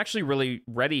know, I'm actually really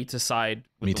ready to side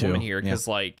with the woman here because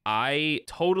like I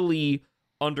totally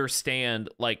understand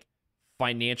like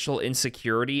financial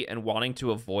insecurity and wanting to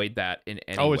avoid that in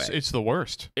any way. It's the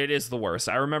worst. It is the worst.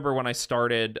 I remember when I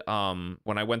started,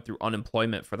 when I went through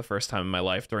unemployment for the first time in my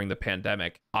life during the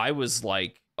pandemic, I was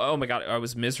like, oh my God, I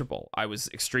was miserable. I was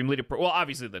extremely depressed. Well,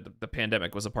 obviously the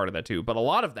pandemic was a part of that too, but a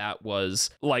lot of that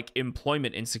was like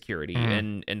employment insecurity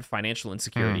and financial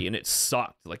insecurity. And it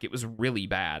sucked. Like it was really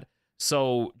bad.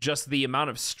 So just the amount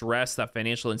of stress that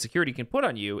financial insecurity can put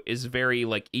on you is very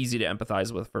like easy to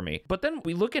empathize with for me. But then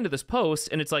we look into this post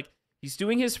and it's like, he's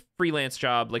doing his freelance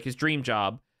job, like his dream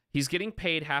job. He's getting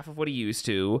paid half of what he used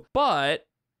to, but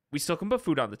we still can put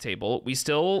food on the table. We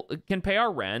still can pay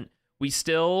our rent. We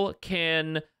still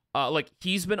can, like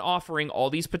he's been offering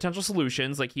all these potential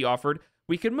solutions. Like he offered,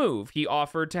 we could move. He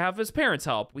offered to have his parents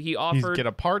help. He offered get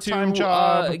a part-time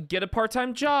job. Get a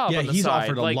part-time job. Yeah, on the he's side.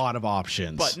 offered a lot of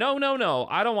options. But no.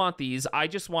 I don't want these. I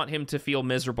just want him to feel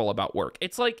miserable about work.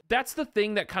 It's like, that's the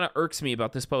thing that kind of irks me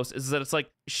about this post is that it's like,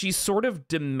 she's sort of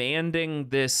demanding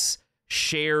this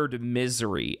shared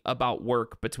misery about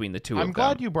work between the two of them. I'm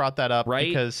glad you brought that up, right?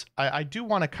 Because I do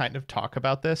want to kind of talk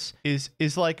about this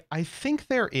is like, I think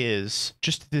there is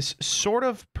just this sort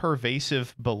of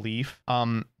pervasive belief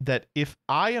that if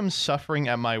I am suffering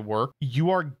at my work, you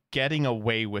are getting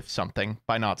away with something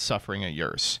by not suffering at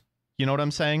yours. You know what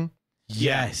I'm saying?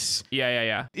 Yes.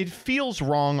 Yeah. It feels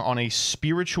wrong on a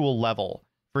spiritual level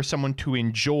for someone to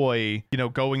enjoy, you know,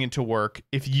 going into work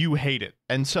if you hate it.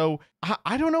 And so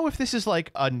I don't know if this is like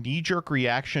a knee-jerk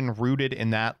reaction rooted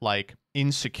in that like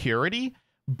insecurity,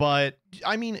 but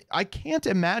I mean, I can't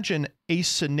imagine a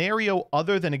scenario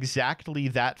other than exactly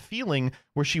that feeling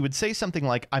where she would say something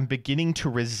like, I'm beginning to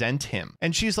resent him.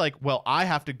 And she's like, well, I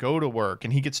have to go to work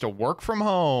and he gets to work from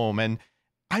home. And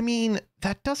I mean,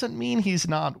 that doesn't mean he's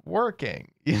not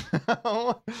working, you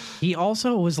know? He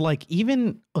also was like,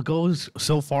 even goes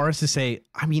so far as to say,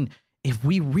 I mean, if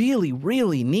we really,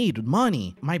 really need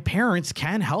money, my parents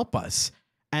can help us.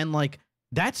 And like,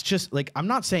 that's just like, I'm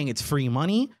not saying it's free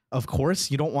money. Of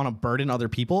course, you don't want to burden other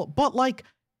people, but like,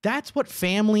 that's what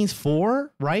family's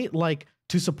for, right? Like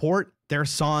to support their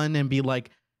son and be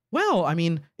like, well, I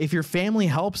mean, if your family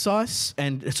helps us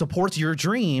and supports your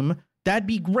dream, that'd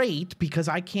be great because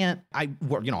I'm paying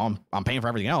for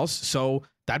everything else. So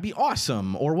that'd be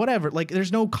awesome or whatever. Like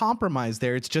there's no compromise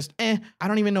there. It's just, I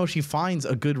don't even know if she finds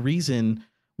a good reason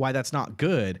why that's not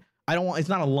good. It's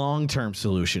not a long-term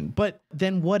solution, but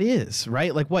then what is,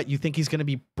 right? Like what, you think he's going to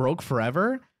be broke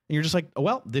forever? And you're just like, oh,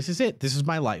 well, this is it. This is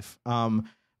my life.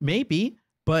 Maybe,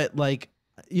 but like,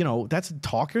 you know, that's a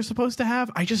talk you're supposed to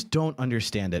have. I just don't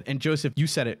understand it. And Joseph, you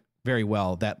said it very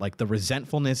well that like the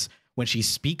resentfulness when she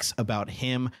speaks about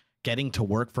him getting to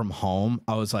work from home,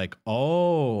 I was like,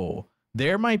 oh,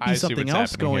 there might be something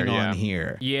else going on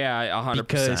here. Yeah, 100%.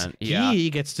 Because he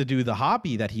gets to do the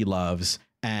hobby that he loves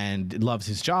and loves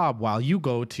his job while you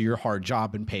go to your hard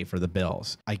job and pay for the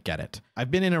bills. I get it.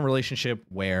 I've been in a relationship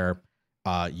where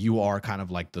you are kind of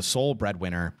like the sole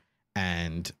breadwinner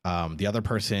and the other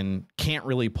person can't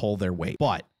really pull their weight.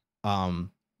 But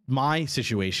my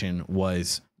situation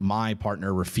was my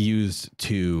partner refused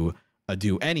to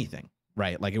do anything,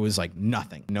 right? Like it was like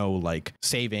nothing, no like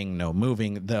saving, no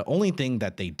moving. The only thing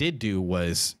that they did do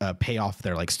was pay off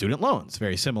their like student loans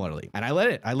very similarly. And I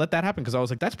let that happen because I was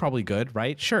like, that's probably good,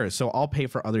 right? Sure. So I'll pay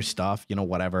for other stuff, you know,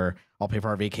 whatever. I'll pay for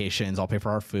our vacations. I'll pay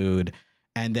for our food.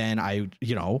 And then I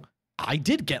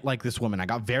did get like this woman. I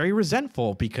got very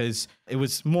resentful because it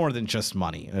was more than just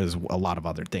money. It was a lot of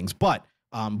other things. But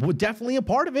Definitely a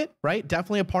part of it, right?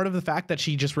 Definitely a part of the fact that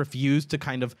she just refused to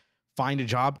kind of find a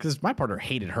job, because my partner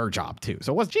hated her job too.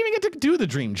 So she didn't even get to do the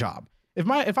dream job. If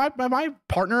my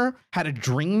partner had a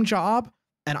dream job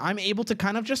and I'm able to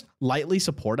kind of just lightly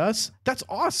support us, that's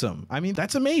awesome. I mean,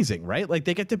 that's amazing, right? Like,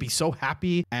 they get to be so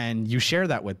happy and you share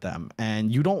that with them,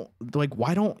 and you don't, like,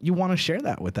 why don't you want to share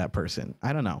that with that person?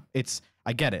 I don't know.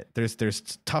 I get it.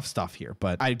 There's tough stuff here,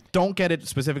 but I don't get it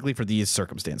specifically for these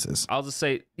circumstances. I'll just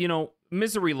say,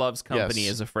 misery loves company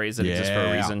is a phrase that exists for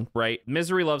a reason, right?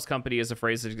 Misery loves company is a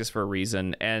phrase that exists for a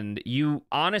reason. And you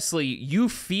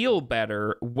feel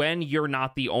better when you're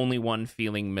not the only one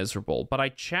feeling miserable. But I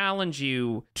challenge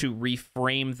you to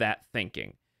reframe that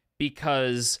thinking.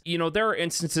 Because, there are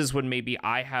instances when maybe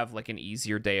I have like an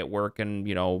easier day at work and,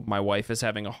 my wife is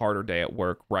having a harder day at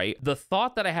work, right? The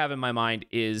thought that I have in my mind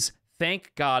is,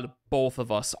 thank God both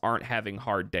of us aren't having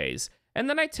hard days. And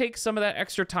then I take some of that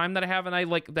extra time that I have, and I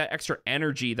like that extra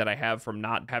energy that I have from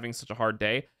not having such a hard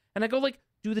day, and I go like,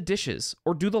 do the dishes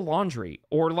or do the laundry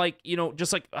or like,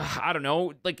 just like, I don't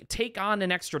know, like take on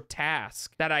an extra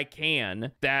task that I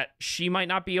can that she might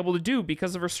not be able to do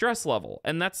because of her stress level.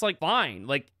 And that's like, fine.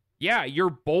 Like, yeah, you're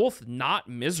both not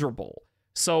miserable.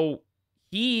 So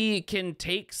he can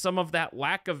take some of that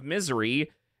lack of misery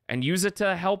and use it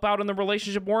to help out in the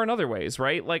relationship more in other ways,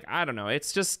 right? Like, I don't know.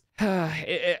 It's just,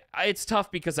 it's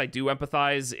tough because I do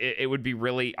empathize. It would be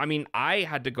really, I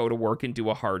had to go to work and do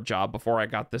a hard job before I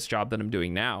got this job that I'm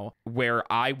doing now, where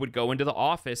I would go into the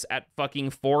office at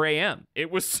fucking 4 a.m.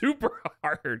 It was super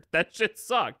hard. That shit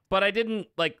sucked. But I didn't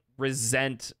like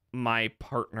resent my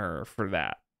partner for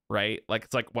that. Right? Like,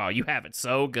 it's like, wow, you have it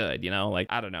so good, like,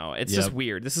 I don't know. It's just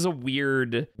weird. This is a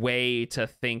weird way to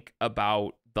think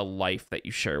about the life that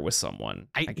you share with someone,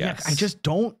 I guess. I just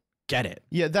don't get it.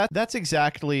 Yeah, that's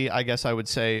exactly, I guess I would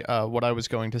say, what I was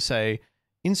going to say,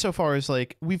 insofar as,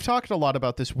 like, we've talked a lot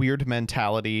about this weird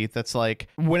mentality that's like,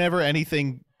 whenever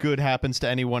anything good happens to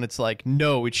anyone, it's like,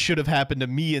 no, it should have happened to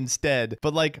me instead.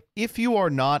 But like, if you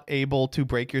are not able to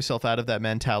break yourself out of that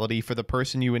mentality for the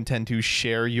person you intend to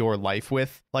share your life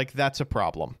with, like, that's a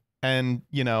problem. And,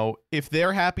 if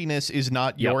their happiness is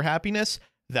not your happiness,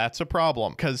 that's a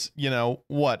problem. Because,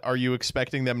 what are you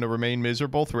expecting them to remain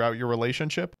miserable throughout your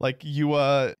relationship? Like, you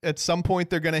at some point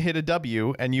they're going to hit a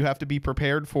W, and you have to be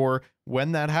prepared for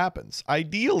when that happens.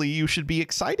 Ideally, you should be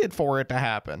excited for it to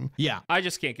happen. Yeah. I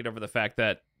just can't get over the fact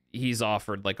that he's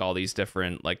offered like all these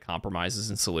different like compromises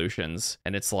and solutions,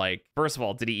 and it's like, first of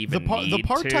all, did he even need the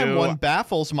part-time to? one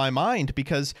baffles my mind,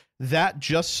 because that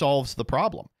just solves the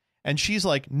problem. And she's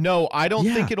like, no, I don't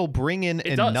think it'll bring in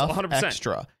enough 100%.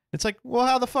 extra. It's like, well,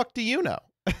 how the fuck do you know?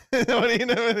 What do you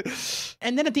know?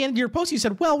 And then at the end of your post, you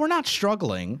said, well, we're not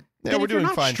struggling. Yeah, then we're if you're doing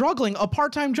not fine. struggling, a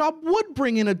part-time job would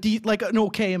bring in an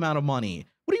okay amount of money.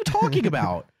 What are you talking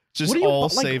about? Just What are you- all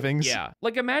like- savings. Yeah,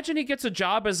 like imagine he gets a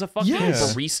job as a fucking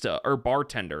Yes. barista or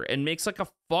bartender and makes like a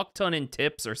fuck ton in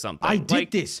tips or something. I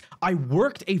did this. I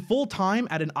worked a full time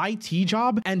at an IT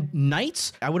job, and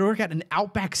nights I would work at an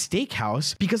Outback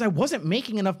Steakhouse because I wasn't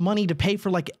making enough money to pay for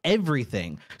like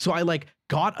everything. So I like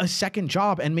got a second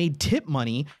job and made tip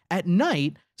money at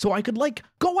night so I could like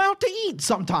go out to eat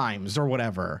sometimes or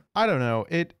whatever. I don't know.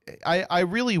 I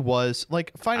really was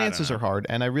like, finances are hard,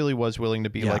 and I really was willing to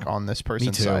be like on this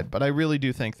person's too. side, but I really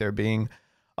do think they're being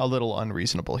a little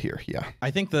unreasonable here. Yeah.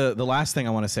 I think the last thing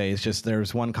I want to say is just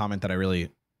there's one comment that I really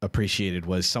appreciated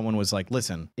was someone was like,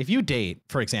 listen, if you date,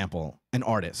 for example, an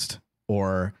artist,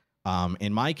 or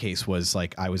in my case was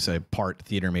like I was a part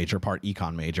theater major, part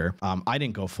econ major. I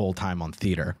didn't go full time on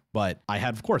theater, but I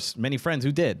had, of course, many friends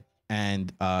who did.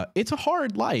 And it's a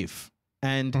hard life.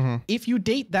 And if you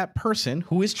date that person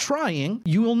who is trying,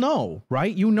 you will know,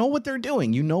 right? You know what they're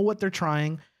doing. You know what they're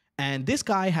trying. And this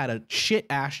guy had a shit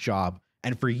ass job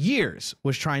and for years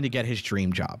was trying to get his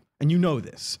dream job. And you know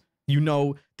this. You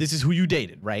know this is who you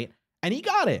dated, right? And he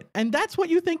got it. And that's what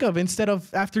you think of instead of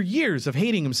after years of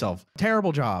hating himself,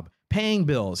 terrible job, paying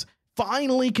bills,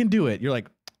 finally can do it. You're like,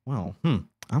 well,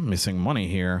 I'm missing money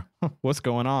here. What's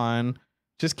going on?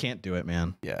 Just can't do it,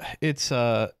 man. Yeah. It's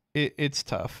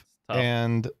tough.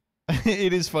 And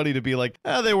it is funny to be like,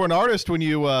 they were an artist when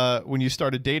you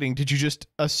started dating. Did you just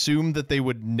assume that they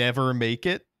would never make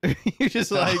it? You're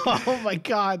just like, oh my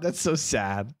God, that's so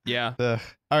sad. Yeah.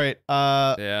 all right.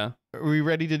 Yeah. Are we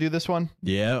ready to do this one?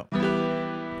 Yeah.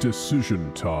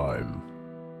 Decision time.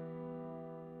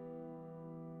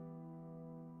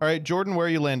 All right, Jordan, where are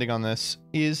you landing on this?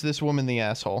 Is this woman the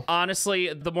asshole?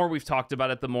 Honestly, the more we've talked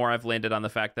about it, the more I've landed on the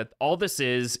fact that all this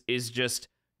is just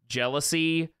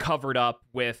jealousy covered up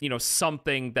with,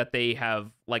 something that they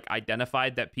have like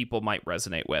identified that people might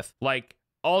resonate with. Like,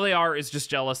 All they are is just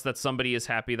jealous that somebody is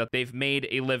happy that they've made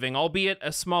a living, albeit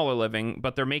a smaller living,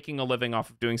 but they're making a living off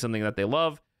of doing something that they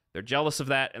love. They're jealous of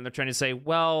that, and they're trying to say,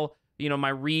 well, you know, my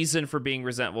reason for being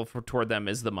resentful toward them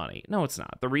is the money. No, it's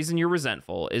not. The reason you're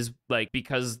resentful is like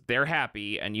because they're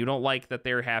happy and you don't like that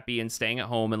they're happy and staying at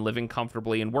home and living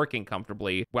comfortably and working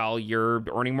comfortably while you're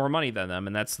earning more money than them.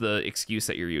 And that's the excuse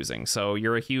that you're using. So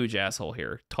you're a huge asshole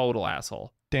here. Total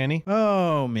asshole. Danny?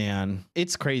 Oh, man.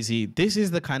 It's crazy. This is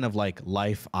the kind of like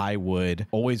life I would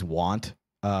always want,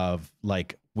 of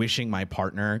like wishing my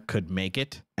partner could make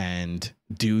it and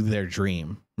do their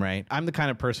dream, right? I'm the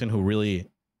kind of person who really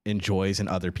enjoys in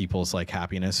other people's like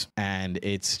happiness, and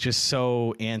it's just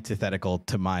so antithetical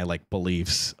to my like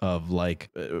beliefs of like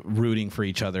rooting for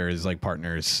each other as like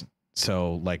partners.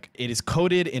 So like it is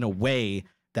coded in a way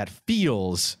that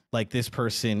feels like this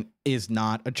person is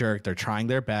not a jerk. They're trying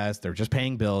their best. They're just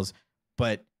paying bills.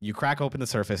 But you crack open the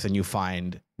surface and you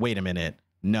find, wait a minute,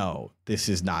 no, this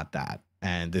is not that.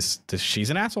 And this she's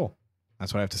an asshole.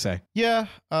 That's what I have to say. Yeah,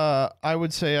 I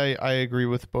would say I agree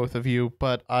with both of you,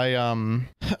 but I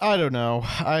don't know.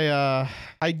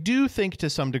 I do think to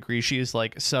some degree she is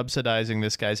like subsidizing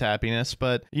this guy's happiness,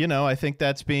 but you know, I think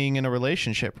that's being in a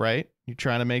relationship, right? You're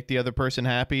trying to make the other person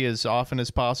happy as often as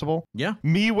possible. Yeah.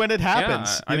 Me when it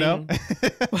happens, Yeah, you know?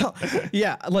 Well,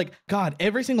 yeah, like God,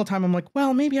 every single time I'm like,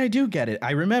 well, maybe I do get it.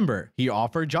 I remember he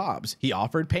offered jobs. He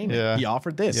offered payment. Yeah. He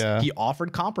offered this. Yeah. He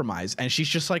offered compromise. And she's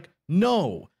just like,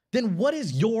 no. Then what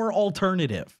is your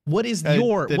alternative? What is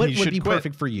what he would should be quit.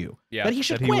 perfect for you? Yeah, that he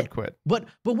should that he quit. would quit. But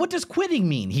what does quitting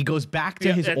mean? He goes back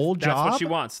to his old job? That's what she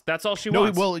wants. That's all she No,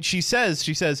 wants. well, she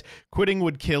says quitting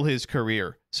would kill his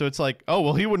career. So it's like, oh,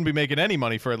 well, he wouldn't be making any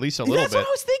money for at least a little That's bit. what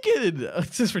I was thinking.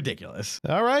 It's just ridiculous.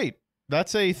 All right.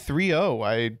 That's a 3-0.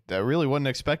 I really wasn't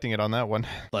expecting it on that one.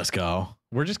 Let's go.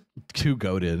 We're just too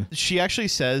goated. She actually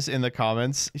says in the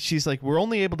comments, she's like, we're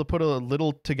only able to put a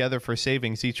little together for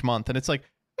savings each month. And it's like,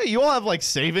 hey, you all have like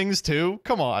savings too?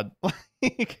 Come on.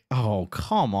 Oh,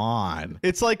 come on.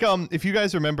 It's like if you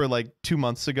guys remember like 2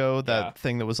 months ago, that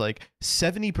thing that was like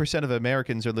 70% of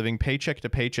Americans are living paycheck to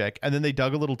paycheck, and then they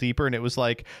dug a little deeper and it was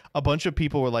like a bunch of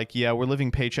people were like, yeah, we're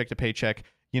living paycheck to paycheck.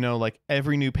 You know, like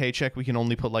every new paycheck we can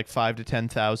only put like 5,000 to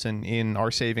 10,000 in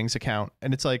our savings account.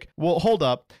 And it's like, well, hold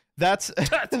up. That's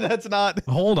not.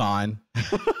 Hold on.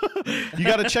 You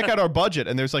got to check out our budget,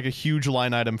 and there's like a huge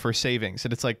line item for savings,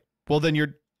 and it's like, well, then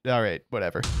you're all right,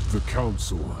 whatever. The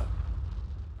council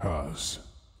has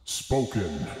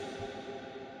spoken.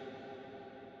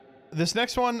 This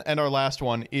next one and our last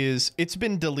one is it's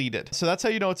been deleted. So that's how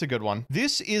you know it's a good one.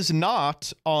 This is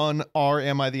not on r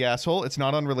Am I the Asshole? It's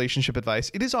not on relationship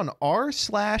advice. It is on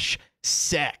r/sex.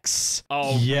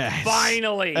 Oh, Yes.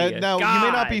 finally. Now, you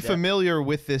may not be God. familiar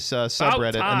with this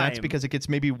subreddit, and that's time. because it gets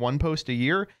maybe one post a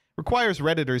year. Requires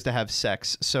Redditors to have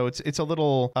sex, so it's a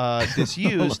little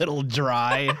disused. A little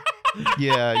dry.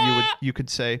 Yeah, you could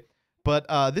say. But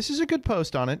this is a good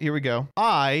post on it. Here we go.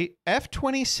 I,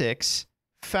 F26,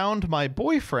 found my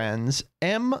boyfriend's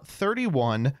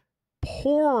M31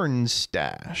 porn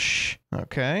stash.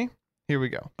 Okay, here we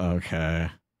go. Okay.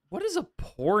 What does a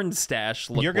porn stash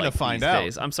look like? You're gonna find these out.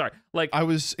 days? I'm sorry. Like, I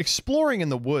was exploring in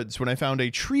the woods when I found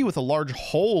a tree with a large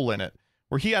hole in it,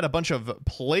 where he had a bunch of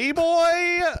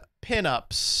Playboy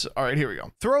pinups. All right, here we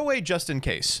go. Throwaway just in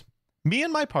case. Me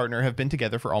and my partner have been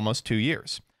together for almost 2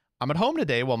 years. I'm at home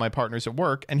today while my partner's at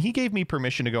work, and he gave me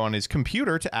permission to go on his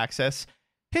computer to access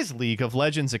his League of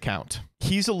Legends account.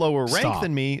 He's a lower rank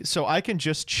than me, so I can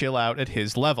just chill out at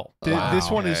his level. Wow. This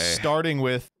one is starting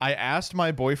with, I asked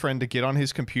my boyfriend to get on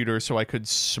his computer so I could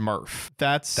smurf.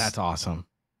 That's awesome.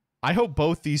 I hope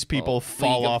both these people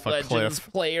fall League off of a Legends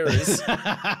cliff. Players. League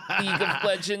of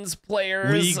Legends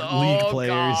players. League players.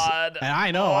 God. And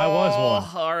I know, I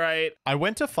was one. All right. I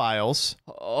went to files,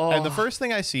 Oh. and the first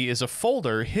thing I see is a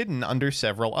folder hidden under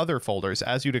several other folders,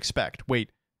 as you'd expect.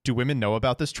 Wait, do women know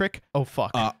about this trick? Oh,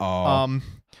 fuck. Uh-oh.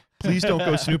 Please don't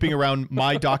go snooping around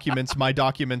my documents,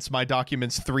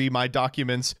 3, my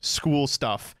documents, school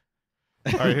stuff.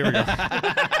 All right, here we go.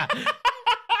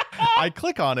 I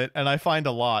click on it and I find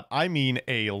a lot. I mean,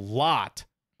 a lot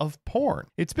of porn.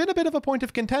 It's been a bit of a point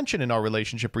of contention in our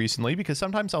relationship recently because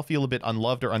sometimes I'll feel a bit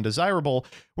unloved or undesirable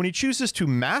when he chooses to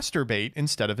masturbate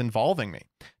instead of involving me.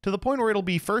 To the point where it'll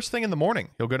be first thing in the morning.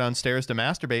 He'll go downstairs to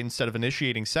masturbate instead of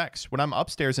initiating sex when I'm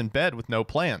upstairs in bed with no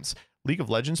plans. League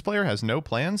of Legends player has no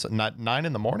plans, not 9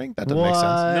 in the morning? That doesn't make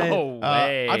sense. No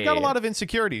way. I've got a lot of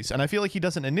insecurities, and I feel like he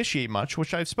doesn't initiate much,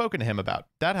 which I've spoken to him about.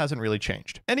 That hasn't really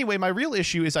changed. Anyway, my real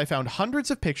issue is I found hundreds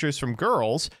of pictures from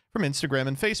girls from Instagram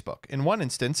and Facebook. In one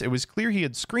instance, it was clear he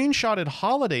had screenshotted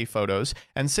holiday photos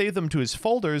and saved them to his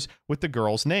folders with the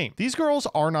girl's name. These girls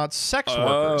are not sex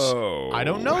workers. I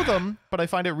don't know them, but I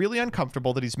find it really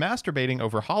uncomfortable that he's masturbating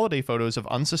over holiday photos of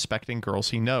unsuspecting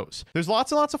girls he knows. There's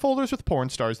lots and lots of folders with porn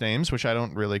stars' names, which I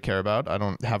don't really care about. I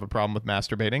don't have a problem with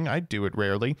masturbating. I do it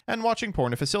rarely, and watching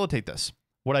porn to facilitate this.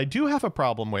 What I do have a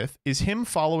problem with is him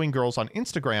following girls on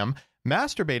Instagram,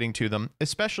 masturbating to them,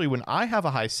 especially when I have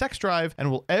a high sex drive and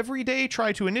will every day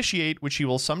try to initiate, which he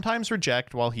will sometimes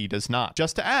reject while he does not.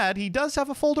 Just to add, he does have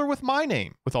a folder with my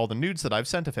name, with all the nudes that I've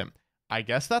sent of him. I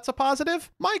guess that's a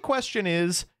positive. My question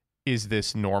is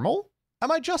this normal? Am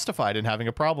I justified in having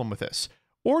a problem with this?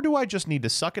 Or do I just need to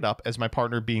suck it up as my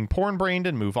partner being porn-brained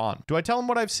and move on? Do I tell him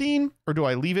what I've seen, or do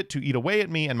I leave it to eat away at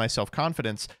me and my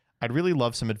self-confidence? I'd really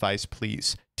love some advice,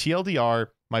 please. TLDR,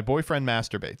 my boyfriend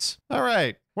masturbates. All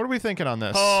right, what are we thinking on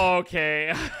this?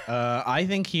 Okay. I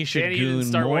think he should Danny goon didn't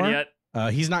start more. one yet.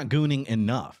 He's not gooning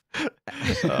enough.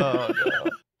 Oh, no.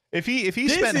 If he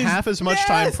This spent is half as much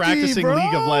time nasty, practicing bro.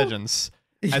 League of Legends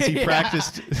as he Yeah.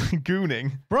 practiced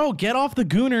gooning. Bro, get off the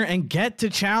gooner and get to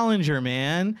Challenger,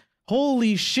 man.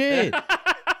 Holy shit.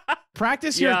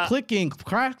 Practice your Yeah. clicking.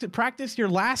 Practice your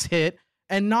last hit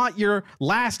and not your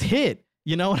last hit.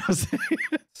 You know what I'm saying?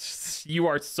 You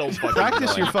are so fucking Practice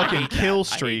annoying. your fucking I hate kill that.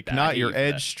 I hate streak, that. I not hate your that.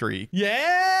 edge streak.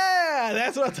 Yeah,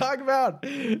 that's what I'm talking about.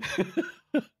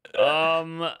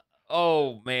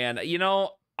 Oh man,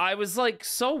 I was like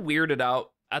so weirded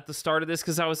out at the start of this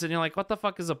because I was sitting here like, what the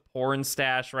fuck is a porn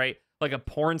stash, right? Like a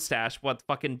porn stash, what,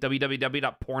 fucking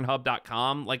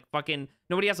www.pornhub.com? Like fucking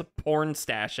nobody has a porn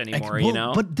stash anymore, you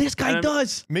know? But this guy And-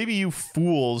 does. Maybe you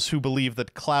fools who believe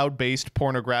that cloud-based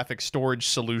pornographic storage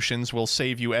solutions will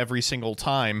save you every single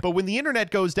time. But when the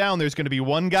internet goes down, there's going to be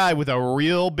one guy with a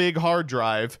real big hard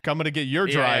drive coming to get your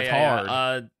drive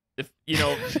hard. If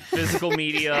physical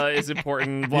media is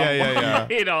important. Blah, Yeah.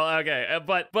 blah, okay,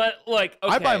 but like,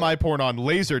 okay. I buy my porn on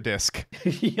Laserdisc.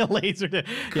 Yeah, laser.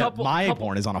 My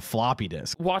porn is on a floppy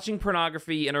disk. Watching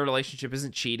pornography in a relationship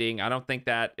isn't cheating. I don't think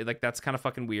that, like, that's kind of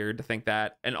fucking weird to think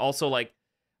that. And also, like,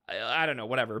 I don't know,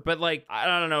 whatever. But like, I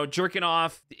don't know, jerking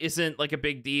off isn't like a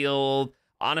big deal.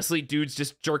 Honestly, dudes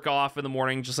just jerk off in the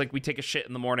morning, just like we take a shit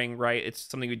in the morning, right? It's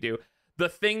something we do. The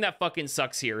thing that fucking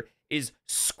sucks here is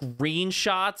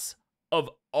screenshots of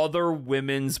other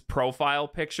women's profile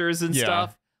pictures and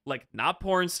stuff. Like, not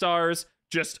porn stars,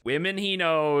 just women he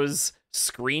knows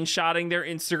screenshotting their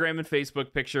Instagram and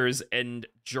Facebook pictures and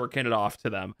jerking it off to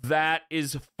them. That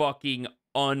is fucking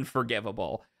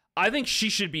unforgivable. I think she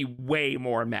should be way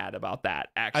more mad about that,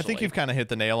 actually. I think you've kind of hit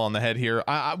the nail on the head here.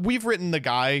 We've written the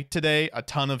guy today a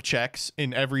ton of checks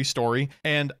in every story,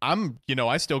 and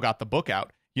I still got the book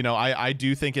out. I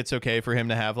do think it's okay for him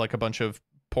to have like a bunch of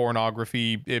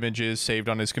pornography images saved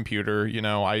on his computer.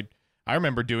 I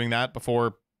remember doing that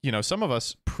before, some of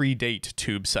us predate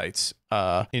tube sites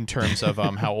in terms of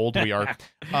how old we are.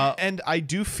 And I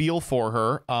do feel for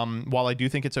her. While I do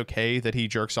think it's okay that he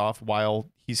jerks off while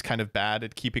he's kind of bad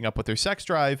at keeping up with her sex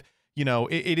drive,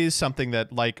 it is something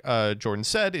that, like Jordan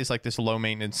said, is like this low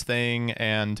maintenance thing.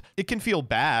 And it can feel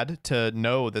bad to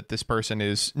know that this person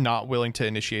is not willing to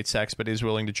initiate sex, but is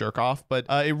willing to jerk off. But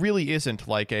it really isn't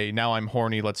like now I'm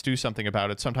horny, let's do something about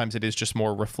it. Sometimes it is just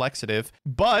more reflexive.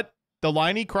 But the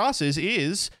line he crosses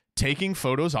is taking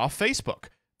photos off Facebook.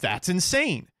 That's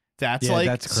insane. That's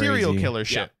that's serial crazy. killer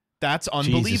shit. Yeah. That's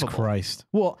unbelievable. Jesus Christ.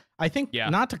 Well, I think Yeah.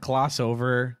 not to gloss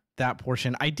over that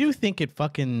portion, I do think it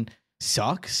fucking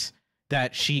sucks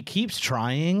that she keeps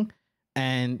trying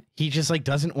and he just like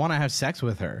doesn't want to have sex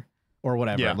with her or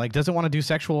whatever. Yeah. Like doesn't want to do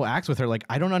sexual acts with her. Like,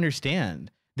 I don't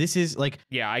understand. This is like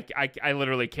Yeah, I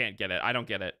literally can't get it. I don't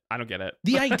get it.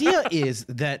 the idea is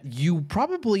that you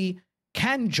probably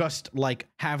can just like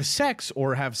have sex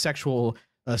or have sexual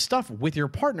stuff with your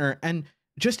partner, and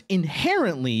just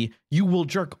inherently you will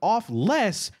jerk off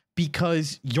less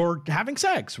because you're having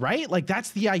sex, right? Like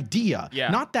that's the idea. Yeah.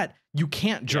 Not that you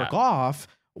can't jerk Yeah. off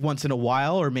once in a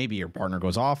while, or maybe your partner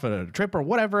goes off at a trip or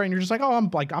whatever, and you're just like, oh,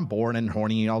 I'm bored and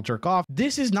horny, I'll jerk off.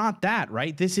 This is not that,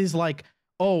 right? This is like,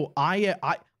 oh,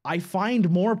 I find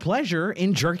more pleasure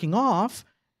in jerking off,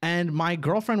 and my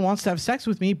girlfriend wants to have sex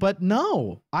with me, but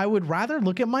no, I would rather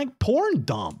look at my porn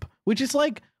dump, which is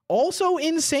like also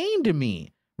insane to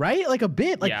me, right? Like a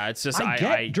bit. Like, Yeah, it's just I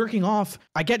get jerking off.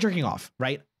 I get jerking off,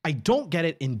 right? I don't get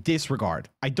it in this regard.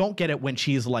 I don't get it when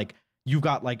she's like, you've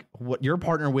got like what your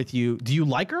partner with you. Do you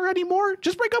like her anymore?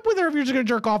 Just break up with her if you're just gonna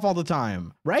jerk off all the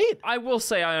time, right? I will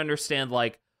say I understand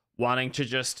like wanting to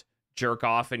just jerk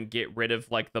off and get rid of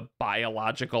like the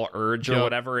biological urge or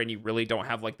whatever, and you really don't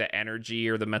have like the energy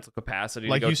or the mental capacity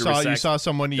like to go through you saw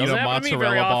someone eat Doesn't a happen to me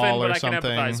very mozzarella often, ball but or I can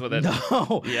something. empathize with it.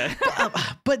 No.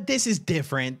 Yeah. But this is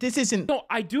different. This isn't. No,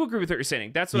 I do agree with what you're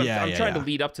saying. That's what I'm trying to yeah.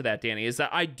 lead up to that, Danny, is that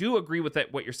I do agree with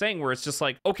that, what you're saying, where it's just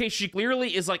like, okay, she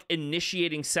clearly is like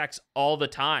initiating sex all the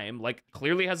time, like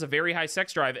clearly has a very high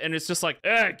sex drive, and it's just like,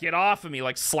 get off of me,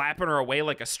 like slapping her away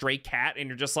like a stray cat, and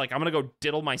you're just like, I'm gonna go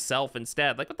diddle myself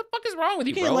instead. Like, what the fuck is wrong with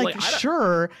you, bro? Like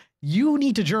sure, you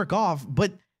need to jerk off,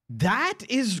 but that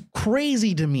is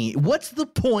crazy to me. What's the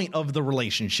point of the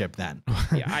relationship then?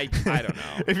 Yeah, I don't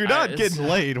know. If you're not getting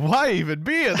laid, why even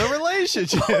be in the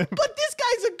relationship? But this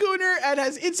guy's a gooner and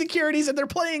has insecurities, and they're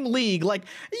playing League. Like,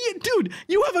 dude,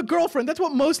 you have a girlfriend. That's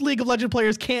what most League of Legends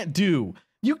players can't do.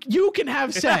 You can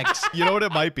have sex. You know what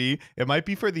it might be? It might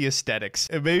be for the aesthetics.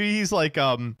 And maybe he's like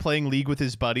playing League with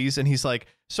his buddies, and he's like,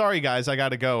 sorry guys, I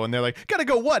gotta go. And they're like, gotta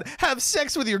go what? Have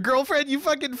sex with your girlfriend, you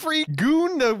fucking freak?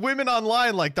 Goon the women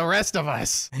online like the rest of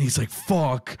us. And he's like,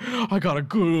 fuck, I gotta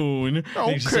goon.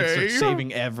 And he just like starts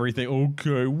saving everything.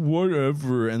 Okay,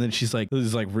 whatever. And then she's like, this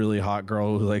is like really hot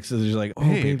girl who like, so she's like, oh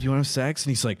babe, do you want to have sex?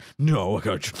 And he's like, no, I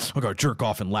gotta jerk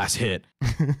off in last hit.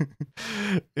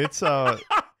 It's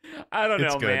I don't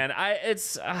know, good. man. It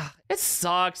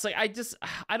sucks. Like,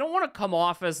 I don't want to come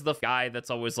off as the guy that's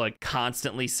always like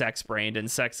constantly sex brained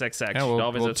and sex. Yeah,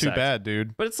 well, too bad,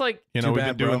 dude. But it's like, you know, we've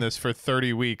bad, been doing bro. this for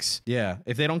 30 weeks. Yeah,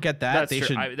 if they don't get that, that's they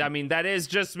true. should. I mean, that is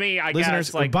just me. I Listeners,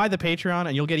 guess. Like, buy the Patreon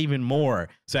and you'll get even more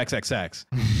sex.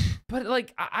 but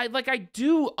like, I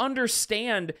do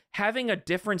understand having a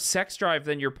different sex drive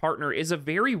than your partner is a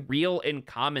very real and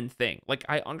common thing. Like,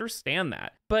 I understand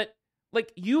that, but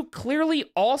like, you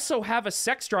clearly also have a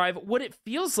sex drive. What it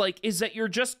feels like is that you're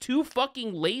just too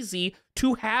fucking lazy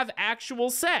to have actual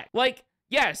sex. Like,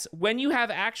 yes, when you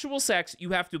have actual sex,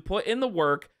 you have to put in the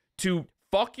work to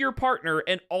fuck your partner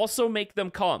and also make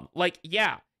them come. Like,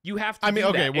 yeah, you have to. Okay,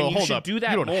 that, well, and you hold should up. Do that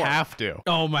you don't more. have to.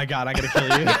 Oh my god, I gotta kill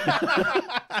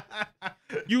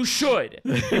you. You should.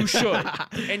 You should.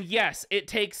 And yes, it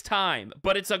takes time,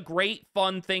 but it's a great,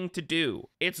 fun thing to do.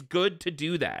 It's good to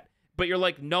do that. But you're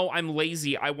like, no, I'm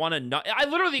lazy. I want to not. I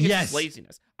literally think it's just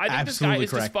laziness. I think absolutely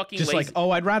this guy is just fucking just lazy. like, oh,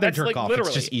 I'd rather That's jerk like off. literally.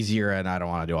 It's just easier, and I don't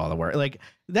want to do all the work. Like,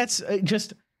 that's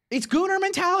just. It's gooner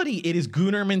mentality. It is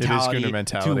gooner mentality. It is gooner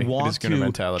mentality. To want it is gooner to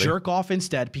mentality. jerk off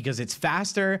instead because it's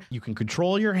faster. You can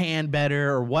control your hand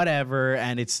better or whatever,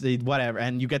 and it's whatever.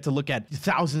 And you get to look at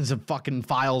thousands of fucking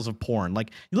files of porn.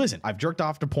 Like, listen, I've jerked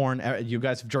off to porn. You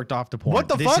guys have jerked off to porn. What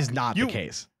the this fuck? This is not the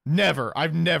case. Never.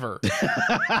 I've never.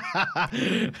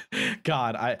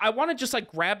 God, I want to just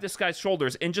like grab this guy's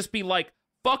shoulders and just be like,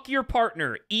 fuck your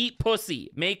partner, eat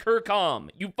pussy, make her come,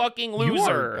 you fucking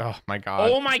loser. Oh my god.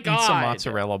 Oh my god. Eat some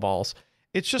mozzarella balls.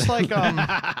 It's just like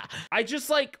I just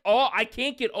like, I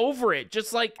can't get over it.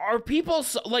 Just like, are people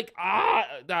so, like,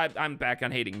 I'm back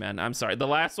on hating men. I'm sorry. The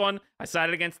last one, I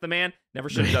sided against the man. Never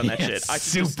should have done that shit. I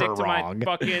should just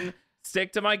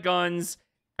stick to my guns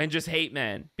and just hate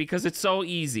men because it's so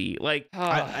easy. Like,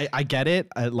 I get it.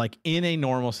 Like, in a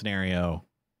normal scenario,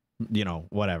 you know,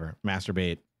 whatever,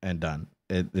 masturbate and done.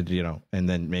 You know, and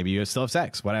then maybe you still have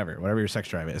sex, whatever your sex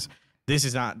drive is. This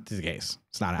is not the case.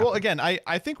 It's not happening. Well, again,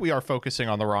 I think we are focusing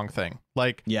on the wrong thing.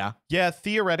 Like, yeah,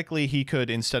 theoretically, he could,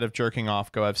 instead of jerking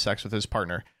off, go have sex with his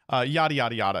partner. Yada,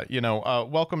 yada, yada. You know,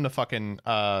 welcome to fucking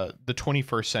the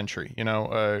 21st century. You know,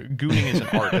 gooning is an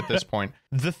art at this point.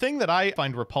 The thing that I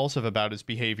find repulsive about his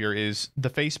behavior is the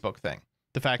Facebook thing.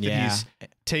 The fact that he's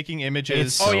taking images.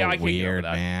 It's so I can't weird,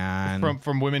 man.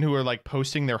 From women who are like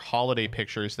posting their holiday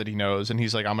pictures that he knows, and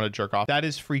he's like, I'm gonna jerk off. That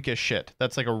is freakish shit.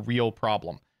 That's like a real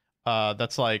problem.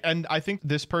 That's like, and I think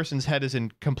this person's head is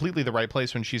in completely the right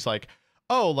place when she's like,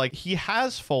 oh, like he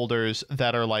has folders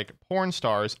that are like porn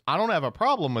stars. I don't have a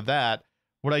problem with that.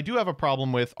 What I do have a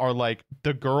problem with are like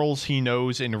the girls he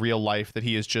knows in real life that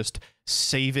he is just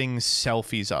saving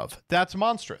selfies of. That's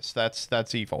monstrous.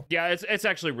 That's evil. Yeah, it's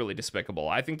actually really despicable.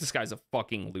 I think this guy's a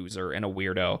fucking loser and a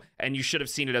weirdo, and you should have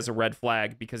seen it as a red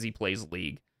flag because he plays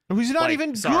League. He's not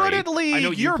even good at League. I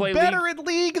know You're better at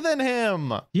League than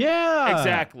him. Yeah.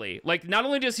 Exactly. Like, not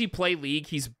only does he play League,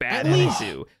 he's bad at it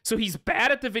too. So he's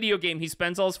bad at the video game he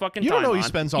spends all his fucking time on. You don't know he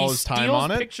spends all his time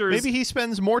on it. Pictures. Maybe he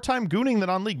spends more time gooning than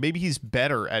on League. Maybe he's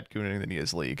better at gooning than he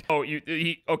is League. Oh,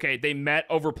 okay, they met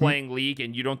over playing League,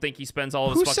 and you don't think he spends all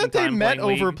his fucking time playing League? Who said they met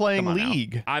over playing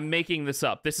League? Now. I'm making this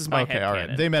up. This is my headcanon. All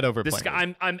right. They met over this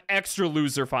playing guy. I'm extra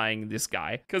loserifying this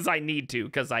guy because I need to,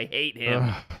 because I hate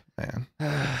him. Man.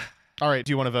 All right,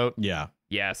 do you want to vote? Yeah.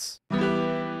 Yes.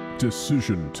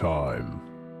 Decision time.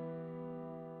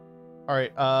 All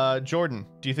right, Jordan,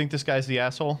 do you think this guy's the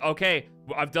asshole? Okay,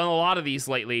 I've done a lot of these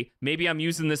lately. Maybe I'm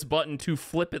using this button too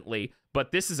flippantly,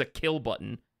 but this is a kill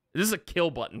button. This is a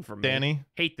kill button for me. Danny?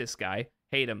 Hate this guy.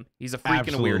 Hate him. He's a freaking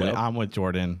Absolutely. weirdo. I'm with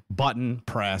Jordan. Button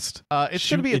pressed. It's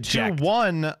going to be a eject.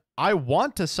 2-1. I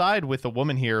want to side with the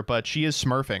woman here, but she is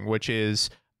smurfing, which is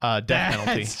death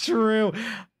penalty. That's true.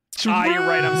 You're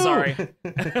right. I'm sorry.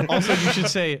 Also, you should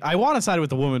say, I want to side with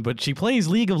the woman, but she plays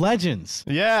League of Legends.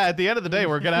 Yeah, at the end of the day,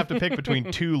 we're going to have to pick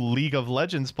between 2 League of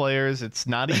Legends players. It's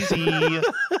not easy.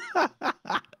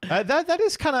 That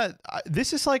is kind of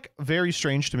this is like very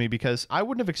strange to me because I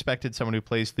wouldn't have expected someone who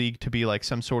plays League to be like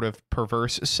some sort of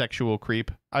perverse sexual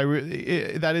creep.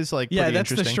 That is like Yeah, pretty that's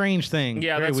the interesting. strange thing.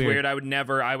 Yeah, Very that's weird. I would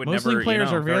never. Most League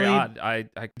players are very very- odd.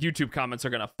 YouTube comments are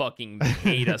gonna fucking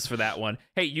hate us for that one.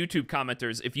 Hey, YouTube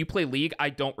commenters, if you play League, I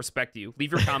don't respect you.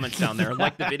 Leave your comments down there.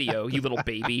 Like the video, you little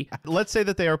baby. Let's say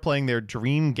that they are playing their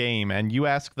dream game and you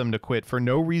ask them to quit for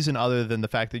no reason other than the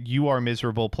fact that you are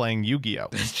miserable playing Yu-Gi-Oh.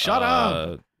 Shut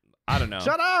up. I don't know.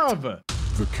 Shut up.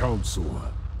 The council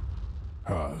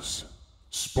has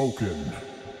spoken.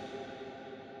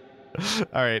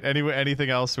 All right. Anyway, anything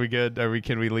else? We good?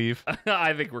 Can we leave?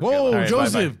 I think we're Whoa, good. right,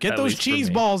 Joseph, bye-bye. get At those least for cheese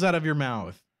me. balls out of your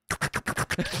mouth.